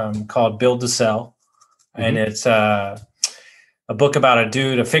called Build to Sell. Mm-hmm. And it's a book about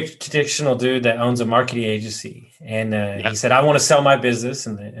a fictional dude that owns a marketing agency. And he said, I want to sell my business.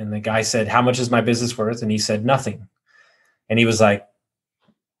 And the guy said, how much is my business worth? And he said, nothing. And he was like,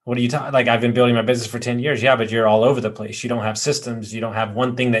 what are you talking? Like, I've been building my business for 10 years. Yeah, but you're all over the place. You don't have systems. You don't have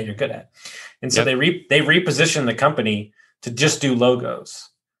one thing that you're good at. And so they repositioned the company to just do logos.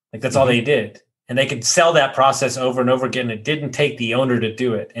 Like, that's all they did. And they could sell that process over and over again. It didn't take the owner to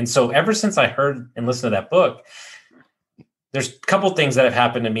do it. And so ever since I heard and listened to that book, there's a couple things that have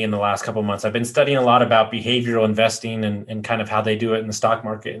happened to me in the last couple of months. I've been studying a lot about behavioral investing and kind of how they do it in the stock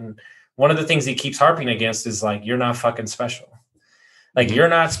market. And one of the things he keeps harping against is like, you're not fucking special. Like, you're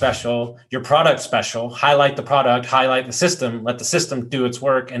not special. Your product's special. Highlight the product, highlight the system, let the system do its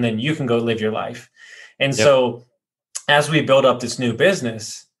work, and then you can go live your life. And so as we build up this new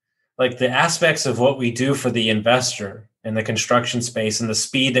business, like the aspects of what we do for the investor in the construction space and the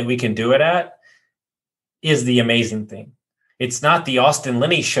speed that we can do it at is the amazing thing. It's not the Austin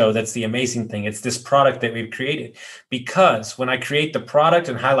Linney show that's the amazing thing. It's this product that we've created. Because when I create the product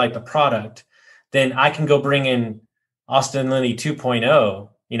and highlight the product, then I can go bring in Austin Linney 2.0,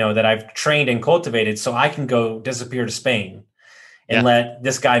 that I've trained and cultivated, so I can go disappear to Spain and let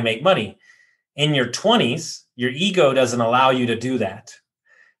this guy make money. In your 20s, your ego doesn't allow you to do that.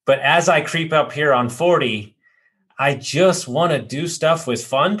 But as I creep up here on 40, I just want to do stuff with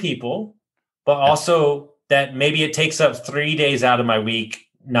fun people, but also that maybe it takes up 3 days out of my week,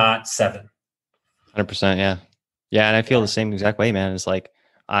 not 7. 100%. Yeah. Yeah. And I feel the same exact way, man. It's like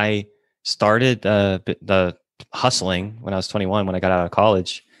I started the hustling when I was 21, when I got out of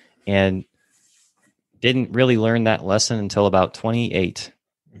college, and didn't really learn that lesson until about 28,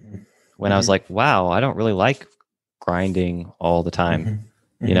 when I was like, wow, I don't really like grinding all the time,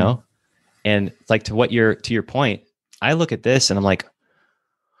 And like to your point, I look at this and I'm like,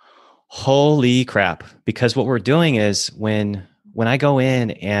 holy crap. Because what we're doing is when I go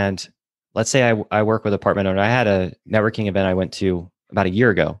in and let's say I work with an apartment owner. I had a networking event I went to about a year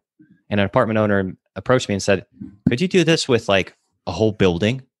ago, and an apartment owner approached me and said, could you do this with like a whole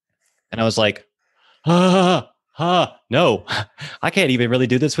building? And I was like, no, I can't even really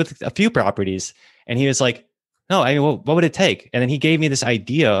do this with a few properties. And he was like, no, I mean, what would it take? And then he gave me this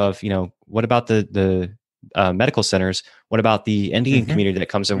idea of, what about the medical centers? What about the Indian community that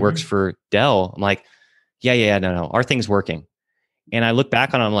comes and works for Dell? I'm like, no, our thing's working. And I look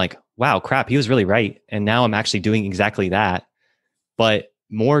back on it, I'm like, wow, crap, he was really right. And now I'm actually doing exactly that. But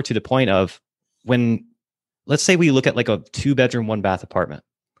more to the point of when, let's say we look at like a 2-bedroom, 1-bath apartment.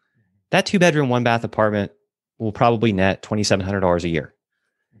 That 2-bedroom, 1-bath apartment will probably net $2,700 a year.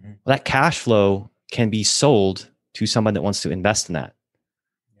 Well, that cash flow can be sold to someone that wants to invest in that.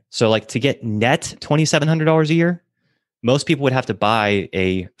 So like to get net $2,700 a year, most people would have to buy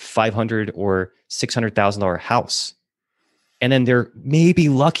a $500,000 or $600,000 house. And then they're maybe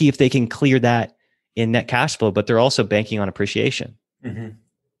lucky if they can clear that in net cash flow, but they're also banking on appreciation.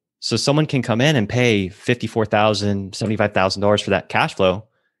 So someone can come in and pay $54,000, $75,000 for that cash flow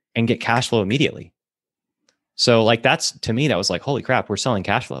and get cash flow immediately. So like that's, to me, that was like, holy crap, we're selling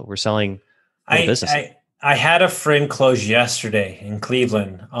cash flow. We're selling business. I had a friend close yesterday in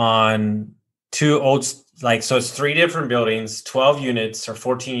Cleveland on 2 old, so it's 3 different buildings, 12 units or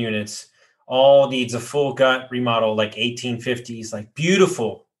 14 units, all needs a full gut remodel, like 1850s, like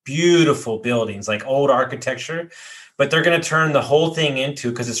beautiful, beautiful buildings, like old architecture. But they're going to turn the whole thing into,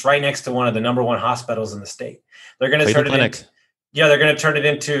 because it's right next to one of the #1 hospitals in the state. They're going to turn it into, they're going to turn it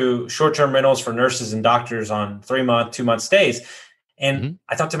into short-term rentals for nurses and doctors on 3-month, 2-month stays. And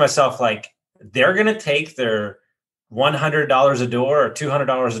I thought to myself, like, they're going to take their $100 a door or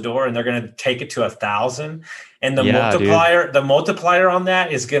 $200 a door, and they're going to take it to 1,000. And the multiplier on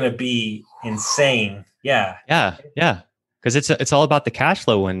that is going to be insane. Yeah. Because it's all about the cash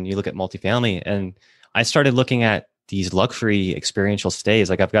flow when you look at multifamily. And I started looking at these luxury experiential stays.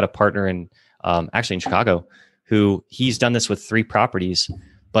 Like I've got a partner in actually in Chicago who he's done this with 3 properties,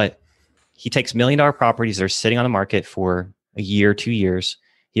 but he takes $1 million properties that are sitting on the market for a year, 2 years.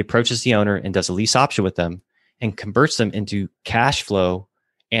 He approaches the owner and does a lease option with them and converts them into cash flow.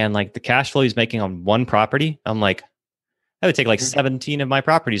 And like the cash flow he's making on one property, I'm like, that would take like 17 of my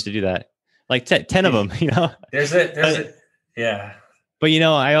properties to do that. Like 10 of them, Yeah. But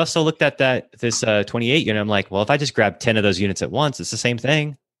I also looked at this 28 unit. I'm like, well, if I just grab 10 of those units at once, it's the same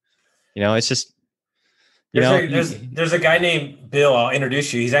thing. It's just, there's a guy named Bill. I'll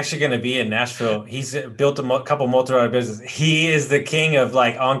introduce you. He's actually going to be in Nashville. He's built a couple multi-dollar businesses. He is the king of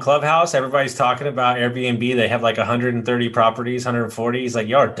like on Clubhouse. Everybody's talking about Airbnb. They have like 130 properties, 140. He's like,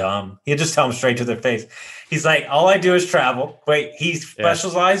 y'all are dumb. He'll just tell them straight to their face. He's like, all I do is travel. Wait, he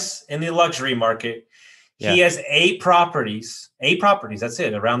specializes in the luxury market. He has 8 properties. 8 properties. That's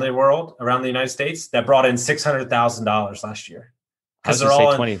it. Around the world, around the United States, that brought in $600,000 last year. Because they're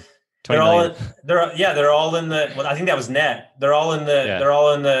all 20 they're all in the. Well, I think that was net. They're all in the. They're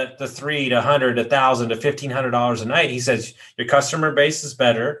all in the $300 to $100 to $1,000 to $1,500 a night. He says your customer base is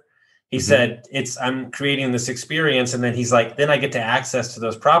better. He said I'm creating this experience, and then he's like, then I get to access to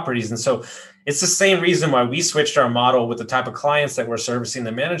those properties, and so it's the same reason why we switched our model with the type of clients that we're servicing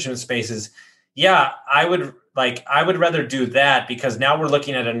the management spaces. Yeah, I would rather do that, because now we're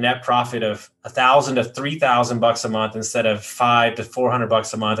looking at a net profit of $1,000 to $3,000 a month instead of $500 to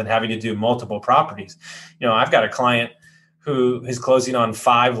 $400 a month, and having to do multiple properties. I've got a client who is closing on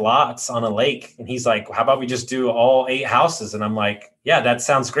 5 lots on a lake, and he's like, how about we just do all 8 houses? And I'm like, yeah, that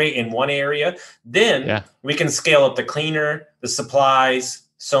sounds great in one area. Then we can scale up the cleaner, the supplies,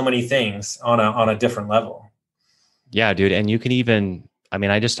 so many things on a different level. Yeah, dude. And you can even,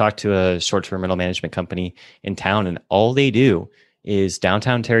 I just talked to a short-term rental management company in town, and all they do is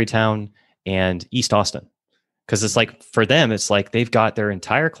downtown Terrytown and East Austin. Because it's like, for them, it's like they've got their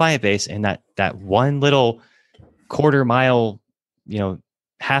entire client base in that one little quarter mile,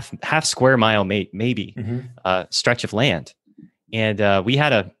 half square mile, maybe stretch of land. And we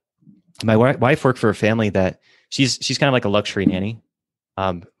had my wife worked for a family that she's kind of like a luxury nanny,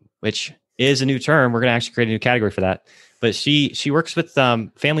 which is a new term. We're going to actually create a new category for that. But she works with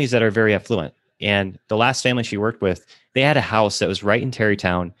families that are very affluent. And the last family she worked with, they had a house that was right in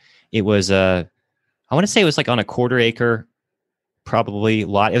Terrytown. It was I want to say it was like on a quarter acre, probably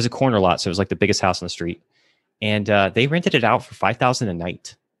lot. It was a corner lot, so it was like the biggest house on the street. And they rented it out for $5,000 a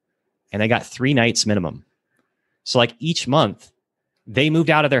night, and they got 3 nights minimum. So like each month, they moved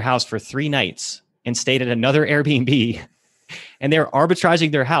out of their house for 3 nights and stayed at another Airbnb. And they were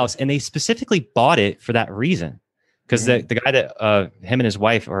arbitraging their house, and they specifically bought it for that reason. Because the guy that him and his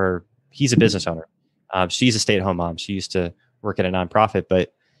wife he's a business owner. She's a stay-at-home mom. She used to work at a nonprofit,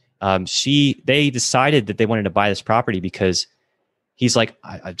 but they decided that they wanted to buy this property because he's like,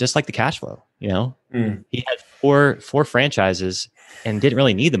 I just like the cash flow. He had four franchises and didn't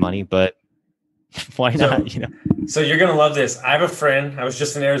really need the money, but why not? So you're gonna love this. I have a friend. I was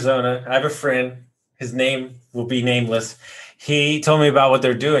just in Arizona. I have a friend. His name will be nameless. He told me about what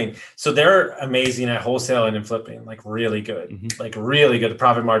they're doing. So they're amazing at wholesaling and flipping, like really good, like really good. The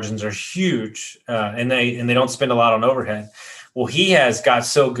profit margins are huge, and they don't spend a lot on overhead. Well, he has got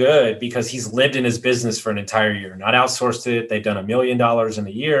so good because he's lived in his business for an entire year, not outsourced it. They've done $1 million in a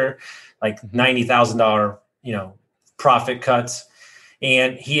year, like $90,000, profit cuts.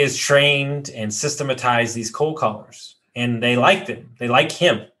 And he has trained and systematized these cold callers, and they like them. They like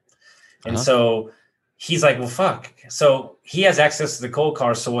him. And so he's like, well, fuck. So he has access to the cold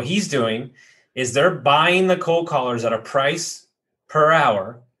callers. So what he's doing is they're buying the cold callers at a price per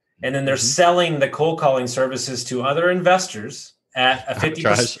hour, and then they're selling the cold calling services to other investors at a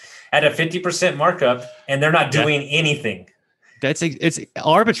 50% markup, and they're not doing anything. It's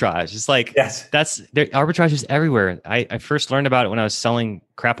arbitrage. It's like, arbitrage is everywhere. I first learned about it when I was selling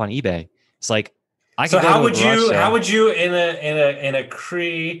crap on eBay. It's like, how would you in a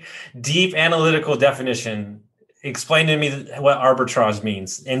Cri deep analytical definition explain to me what arbitrage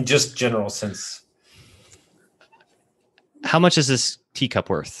means in just general sense? How much is this teacup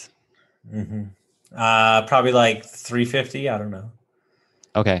worth? Probably like $350. I don't know.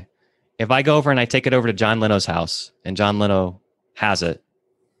 Okay. If I go over and I take it over to John Leno's house, and John Leno has it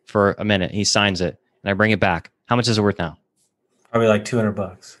for a minute, he signs it, and I bring it back, how much is it worth now? Probably like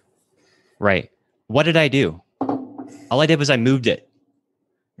 $200. Right. What did I do? All I did was I moved it,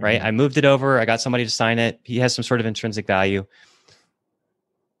 right? I moved it over. I got somebody to sign it. He has some sort of intrinsic value.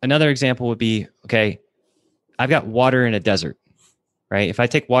 Another example would be, okay, I've got water in a desert, right? If I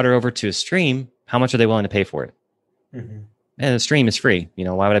take water over to a stream, how much are they willing to pay for it? And the stream is free.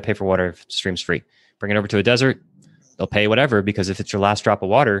 Why would I pay for water if the stream's free? Bring it over to a desert, they'll pay whatever, because if it's your last drop of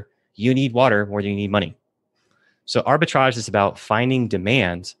water, you need water more than you need money. So arbitrage is about finding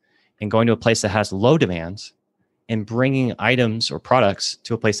demand and going to a place that has low demand and bringing items or products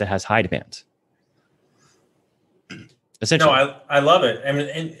to a place that has high demand. Essentially. No, I love it. I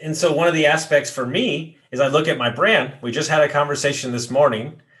mean, and so one of the aspects for me is I look at my brand. We just had a conversation this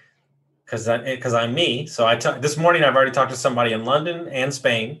morning because I'm me. So this morning I've already talked to somebody in London and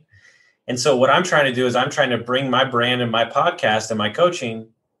Spain. And so what I'm trying to do is I'm trying to bring my brand and my podcast and my coaching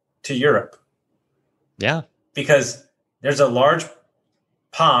to Europe. Yeah. Because there's a large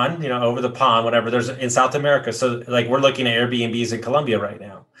pond, over the pond, whatever, there's in South America. So like we're looking at Airbnbs in Colombia right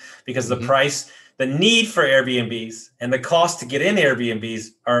now because the price, the need for Airbnbs and the cost to get in Airbnbs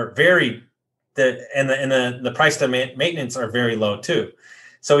are the price to maintenance are very low too.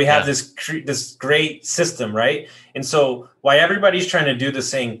 So we have this great system, right? And so while everybody's trying to do the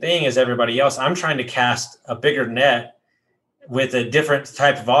same thing as everybody else, I'm trying to cast a bigger net with a different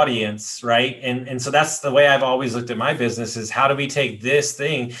type of audience, right? And so that's the way I've always looked at my business is how do we take this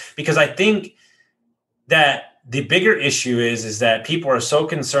thing? Because I think that the bigger issue is that people are so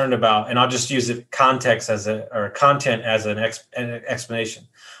concerned about, and I'll just use it content as an explanation.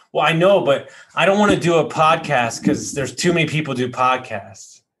 Well, I know, but I don't want to do a podcast because there's too many people do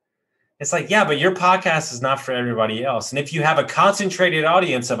podcasts. It's like, yeah, but your podcast is not for everybody else. And if you have a concentrated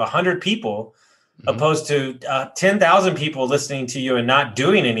audience of 100 people, opposed to 10,000 people listening to you and not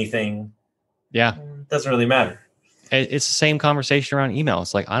doing anything, it doesn't really matter. It's the same conversation around email.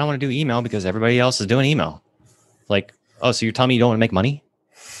 It's like, I don't want to do email because everybody else is doing email. Like, oh, so you're telling me you don't want to make money?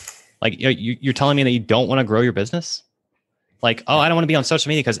 Like, you're telling me that you don't want to grow your business? Like, oh, I don't want to be on social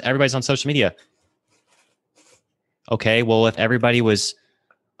media because everybody's on social media. Okay, well, if everybody was,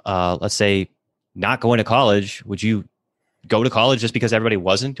 let's say, not going to college, would you go to college just because everybody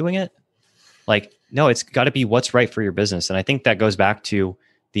wasn't doing it? Like, no, it's got to be what's right for your business. And I think that goes back to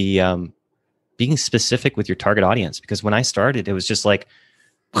the being specific with your target audience. Because when I started, it was just like,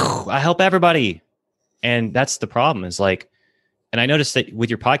 I help everybody. And that's the problem is like, and I noticed that with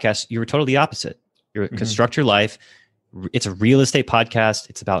your podcast, you were totally the opposite. You're construct your life. It's a real estate podcast.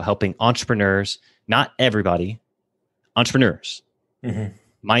 It's about helping entrepreneurs, not everybody, entrepreneurs,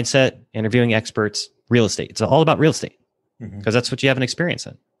 mindset, interviewing experts, real estate. It's all about real estate because that's what you have an experience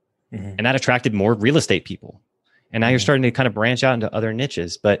in. And that attracted more real estate people. And now you're starting to kind of branch out into other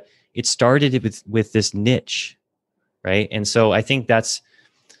niches, but it started with this niche, right? And so I think that's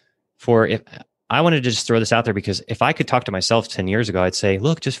if I wanted to just throw this out there, because if I could talk to myself 10 years ago, I'd say,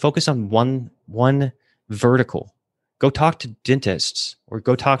 look, just focus on one vertical. Go talk to dentists or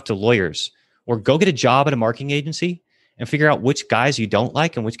go talk to lawyers or go get a job at a marketing agency and figure out which guys you don't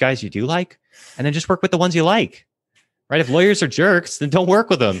like and which guys you do like. And then just work with the ones you like, right? If lawyers are jerks, then don't work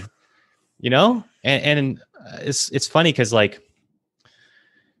with them, you know? And it's funny because like,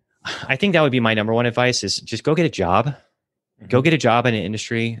 I think that would be my number one advice is just go get a job. Go get a job in an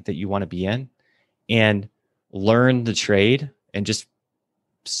industry that you want to be in and learn the trade and just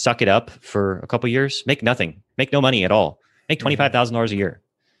suck it up for a couple of years. Make nothing. Make no money at all. Make $25,000 a year.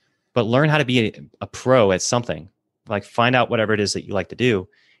 But learn how to be a pro at something. Like find out whatever it is that you like to do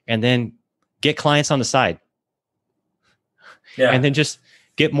and then get clients on the side. And then just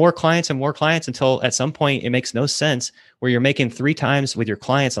get more clients and more clients until at some point it makes no sense where you're making 3 times with your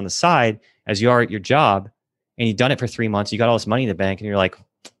clients on the side as you are at your job. And you've done it for 3 months. You got all this money in the bank and you're like,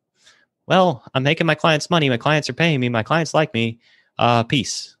 well, I'm making my clients money. My clients are paying me. My clients like me.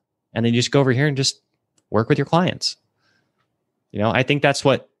 Peace. And then you just go over here and just work with your clients. You know, I think that's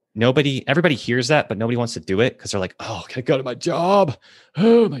what everybody hears that, but nobody wants to do it because they're like, oh, can I go to my job?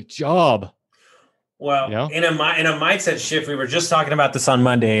 Oh, my job. Well, you know? in a mindset shift, we were just talking about this on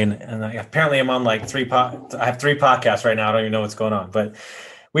Monday, and apparently I'm on like I have 3 podcasts right now. I don't even know what's going on, but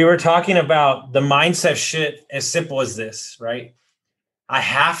we were talking about the mindset shift as simple as this, right? I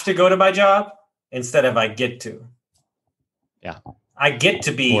have to go to my job instead of I get to. Yeah. I get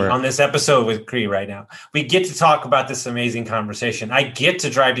to be on this episode with Cri right now. We get to talk about this amazing conversation. I get to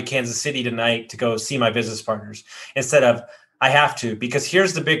drive to Kansas City tonight to go see my business partners instead of I have to, because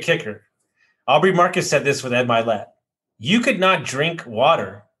here's the big kicker. Aubrey Marcus said this with Ed Milet. You could not drink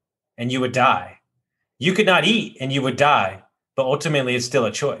water and you would die. You could not eat and you would die, but ultimately it's still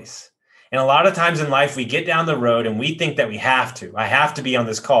a choice. And a lot of times in life, we get down the road and we think that we have to. I have to be on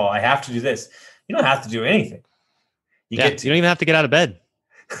this call. I have to do this. You don't have to do anything. You don't even have to get out of bed.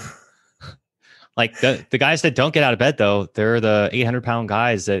 Like the guys that don't get out of bed, though, they're the 800-pound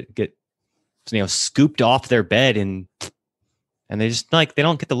guys that get, scooped off their bed and they just like, they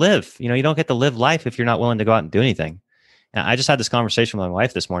don't get to live. You don't get to live life if you're not willing to go out and do anything. And I just had this conversation with my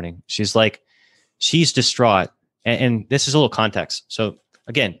wife this morning. She's like, she's distraught. And this is a little context. So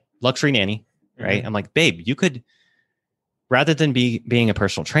again, luxury nanny, right? I'm like, babe, you could, rather than being a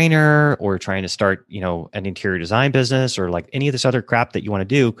personal trainer or trying to start, an interior design business or like any of this other crap that you want to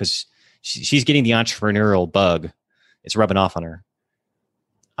do, because she's getting the entrepreneurial bug. It's rubbing off on her.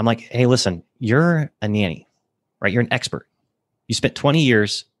 I'm like, hey, listen, you're a nanny, right? You're an expert. You spent 20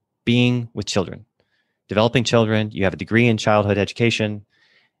 years being with children, developing children. You have a degree in childhood education.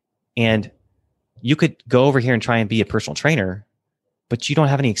 And you could go over here and try and be a personal trainer, but you don't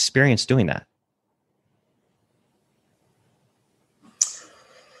have any experience doing that.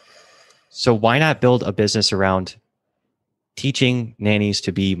 So why not build a business around teaching nannies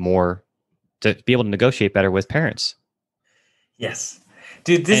to be able to negotiate better with parents? Yes.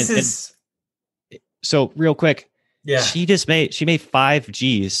 Dude, so real quick. Yeah. She made 5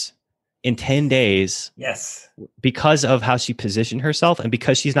 G's in 10 days. Yes. Because of how she positioned herself and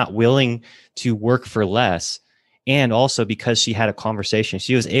because she's not willing to work for less. And also because she had a conversation,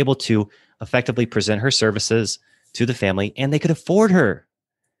 she was able to effectively present her services to the family and they could afford her.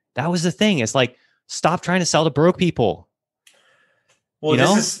 That was the thing. It's like, stop trying to sell to broke people. Well,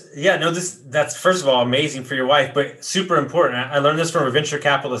 that's first of all amazing for your wife, but super important. I learned this from a venture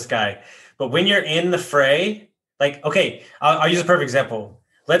capitalist guy. But when you're in the fray, like, okay, I'll use a perfect example.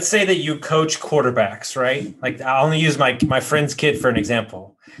 let's say that you coach quarterbacks, right? Like I'll only use my friend's kid for an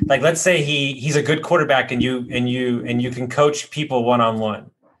example. Like let's say he's a good quarterback and you can coach people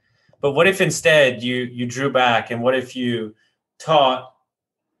one-on-one. But what if instead you drew back, and what if you taught,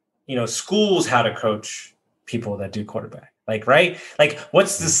 schools how to coach people that do quarterback? Like, right? Like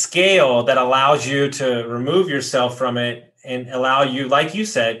what's the scale that allows you to remove yourself from it and allow you, like you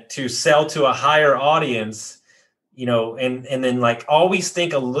said, to sell to a higher audience? And then like always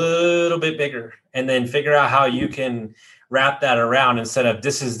think a little bit bigger and then figure out how you can wrap that around instead of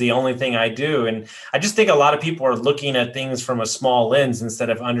this is the only thing I do. And I just think a lot of people are looking at things from a small lens instead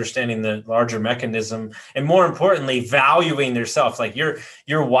of understanding the larger mechanism, and more importantly, valuing themselves. Like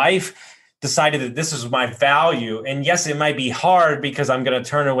your wife decided that this is my value. And yes, it might be hard because I'm going to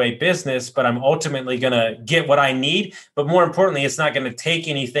turn away business, but I'm ultimately going to get what I need. But more importantly, it's not going to take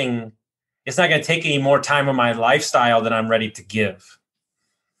anything. It's not going to take any more time of my lifestyle than I'm ready to give.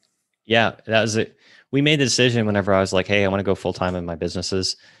 Yeah, that was it. We made the decision whenever I was like, hey, I want to go full-time in my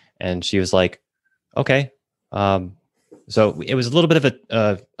businesses. And she was like, okay. So it was a little bit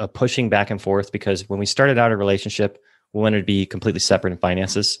of a pushing back and forth, because when we started out a relationship, we wanted to be completely separate in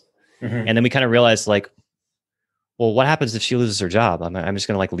finances. Mm-hmm. And then we kind of realized like, well, what happens if she loses her job? I'm just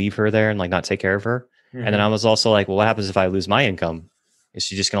going to like leave her there and like not take care of her. Mm-hmm. And then I was also like, well, what happens if I lose my income? Is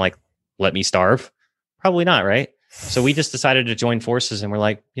she just going to like let me starve? Probably not, right? So we just decided to join forces, and we're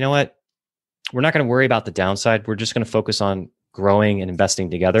like, you know what? We're not going to worry about the downside. We're just going to focus on growing and investing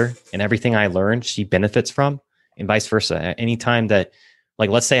together. And everything I learned, she benefits from, and vice versa. Anytime that, like,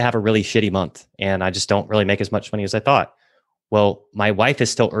 let's say I have a really shitty month and I just don't really make as much money as I thought. Well, my wife is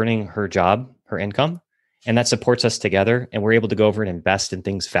still earning her job, her income, and that supports us together. And we're able to go over and invest in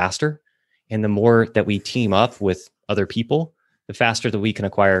things faster. And the more that we team up with other people, the faster that we can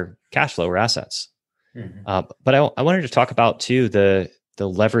acquire cash flow or assets. Mm-hmm. But I wanted to talk about too, the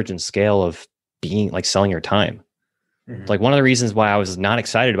leverage and scale of being like selling your time. Mm-hmm. Like one of the reasons why I was not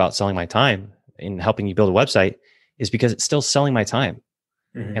excited about selling my time in helping you build a website is because it's still selling my time.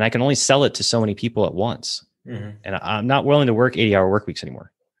 Mm-hmm. And I can only sell it to so many people at once. Mm-hmm. And I'm not willing to work 80-hour work weeks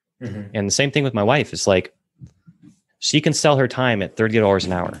anymore. Mm-hmm. And the same thing with my wife. It's like, she can sell her time at $30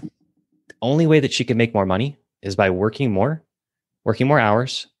 an hour. The only way that she can make more money is by working more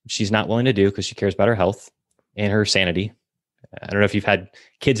hours. She's not willing to do because she cares about her health and her sanity. I don't know if you've had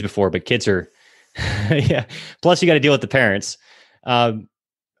kids before, but kids are, yeah. Plus you got to deal with the parents.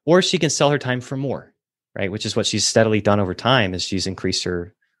 Or she can sell her time for more, right? Which is what she's steadily done over time, as she's increased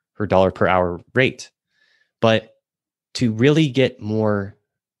her dollar per hour rate. But to really get more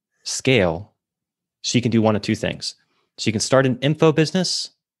scale, she can do one of two things. She can start an info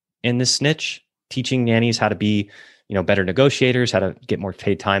business in this niche, teaching nannies how to be, better negotiators, how to get more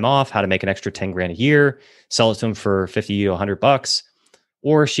paid time off, how to make an extra 10 grand a year, sell it to them for 50 to $100.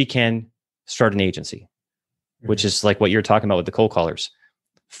 Or she can start an agency, which is like what you're talking about with the cold callers.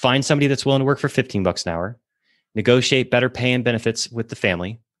 Find somebody that's willing to work for $15 an hour, negotiate better pay and benefits with the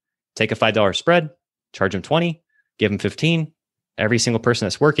family, take a $5 spread, charge them 20, give them 15. Every single person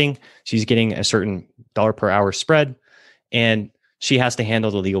that's working, she's getting a certain dollar per hour spread, and she has to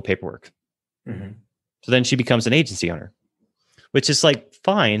handle the legal paperwork. Mm-hmm. So then she becomes an agency owner, which is like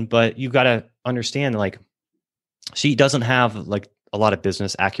fine, but you got to understand, like, she doesn't have like a lot of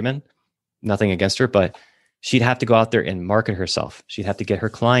business acumen, nothing against her, but she'd have to go out there and market herself. She'd have to get her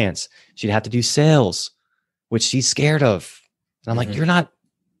clients. She'd have to do sales, which she's scared of. And I'm like, you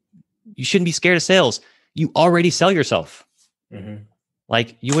shouldn't be scared of sales. You already sell yourself. Mm-hmm.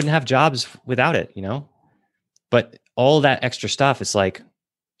 Like, you wouldn't have jobs without it, but all that extra stuff, it's like,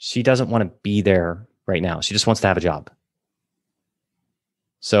 she doesn't want to be there right now. She just wants to have a job.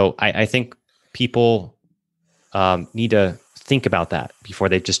 So I think people need to think about that before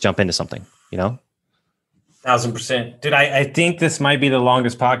they just jump into something, 1,000%. Dude, I think this might be the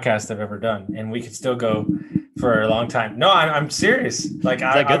longest podcast I've ever done, and we could still go for a long time. No, I'm serious. Like, is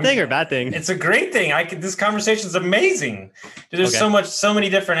that a good thing or bad thing? It's a great thing. This conversation is amazing. There's so many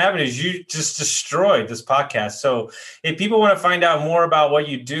different avenues. You just destroyed this podcast. So if people want to find out more about what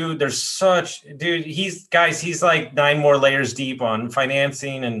you do, he's like 9 more layers deep on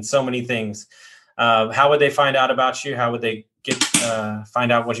financing and so many things. How would they find out about you? How would they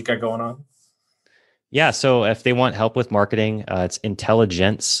find out what you got going on? Yeah. So if they want help with marketing, it's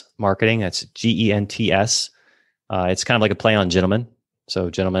Intelligence Marketing. That's GENTS. It's kind of like a play on gentleman. So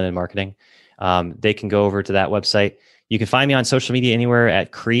gentleman in marketing. They can go over to that website. You can find me on social media anywhere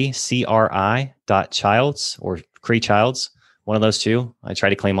at Cri, CRI.Childs or Cri Childs, one of those two. I try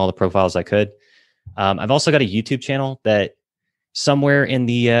to claim all the profiles I could. I've also got a YouTube channel that somewhere in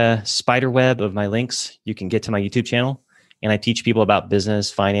the spider web of my links, you can get to my YouTube channel. and I teach people about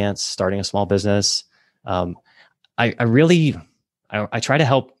business, finance, starting a small business. I try to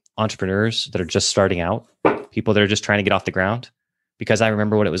help entrepreneurs that are just starting out, people that are just trying to get off the ground, because I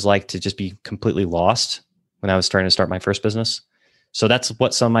remember what it was like to just be completely lost when I was trying to start my first business. So that's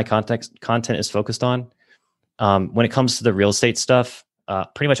what some of my content is focused on. When it comes to the real estate stuff,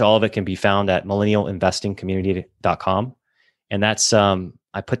 pretty much all of it can be found at millennialinvestingcommunity.com. And that's,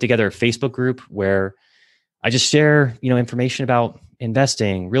 I put together a Facebook group where I just share, information about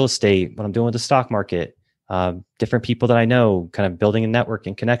investing, real estate, what I'm doing with the stock market, different people that I know, kind of building a network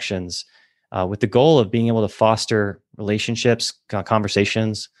and connections, with the goal of being able to foster relationships,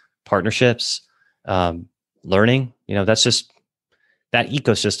 conversations, partnerships, learning. That's just, that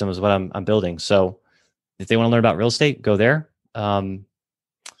ecosystem is what I'm building. So if they want to learn about real estate, go there.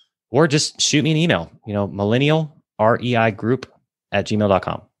 Or just shoot me an email,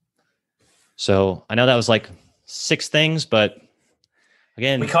 millennialreigroup@gmail.com. So I know that was like 6 things, but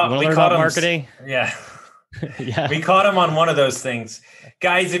again, we caught marketing. Yeah. Yeah. We caught him on one of those things.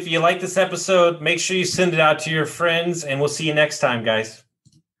 Guys, if you like this episode, make sure you send it out to your friends, and we'll see you next time, guys.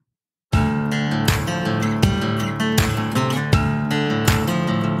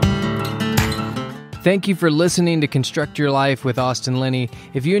 Thank you for listening to Construct Your Life with Austin Linney.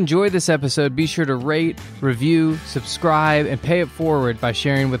 If you enjoyed this episode, be sure to rate, review, subscribe, and pay it forward by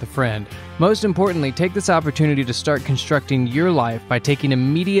sharing with a friend. Most importantly, take this opportunity to start constructing your life by taking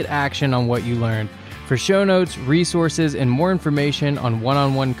immediate action on what you learned. For show notes, resources, and more information on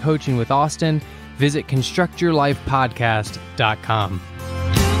one-on-one coaching with Austin, visit constructyourlifepodcast.com.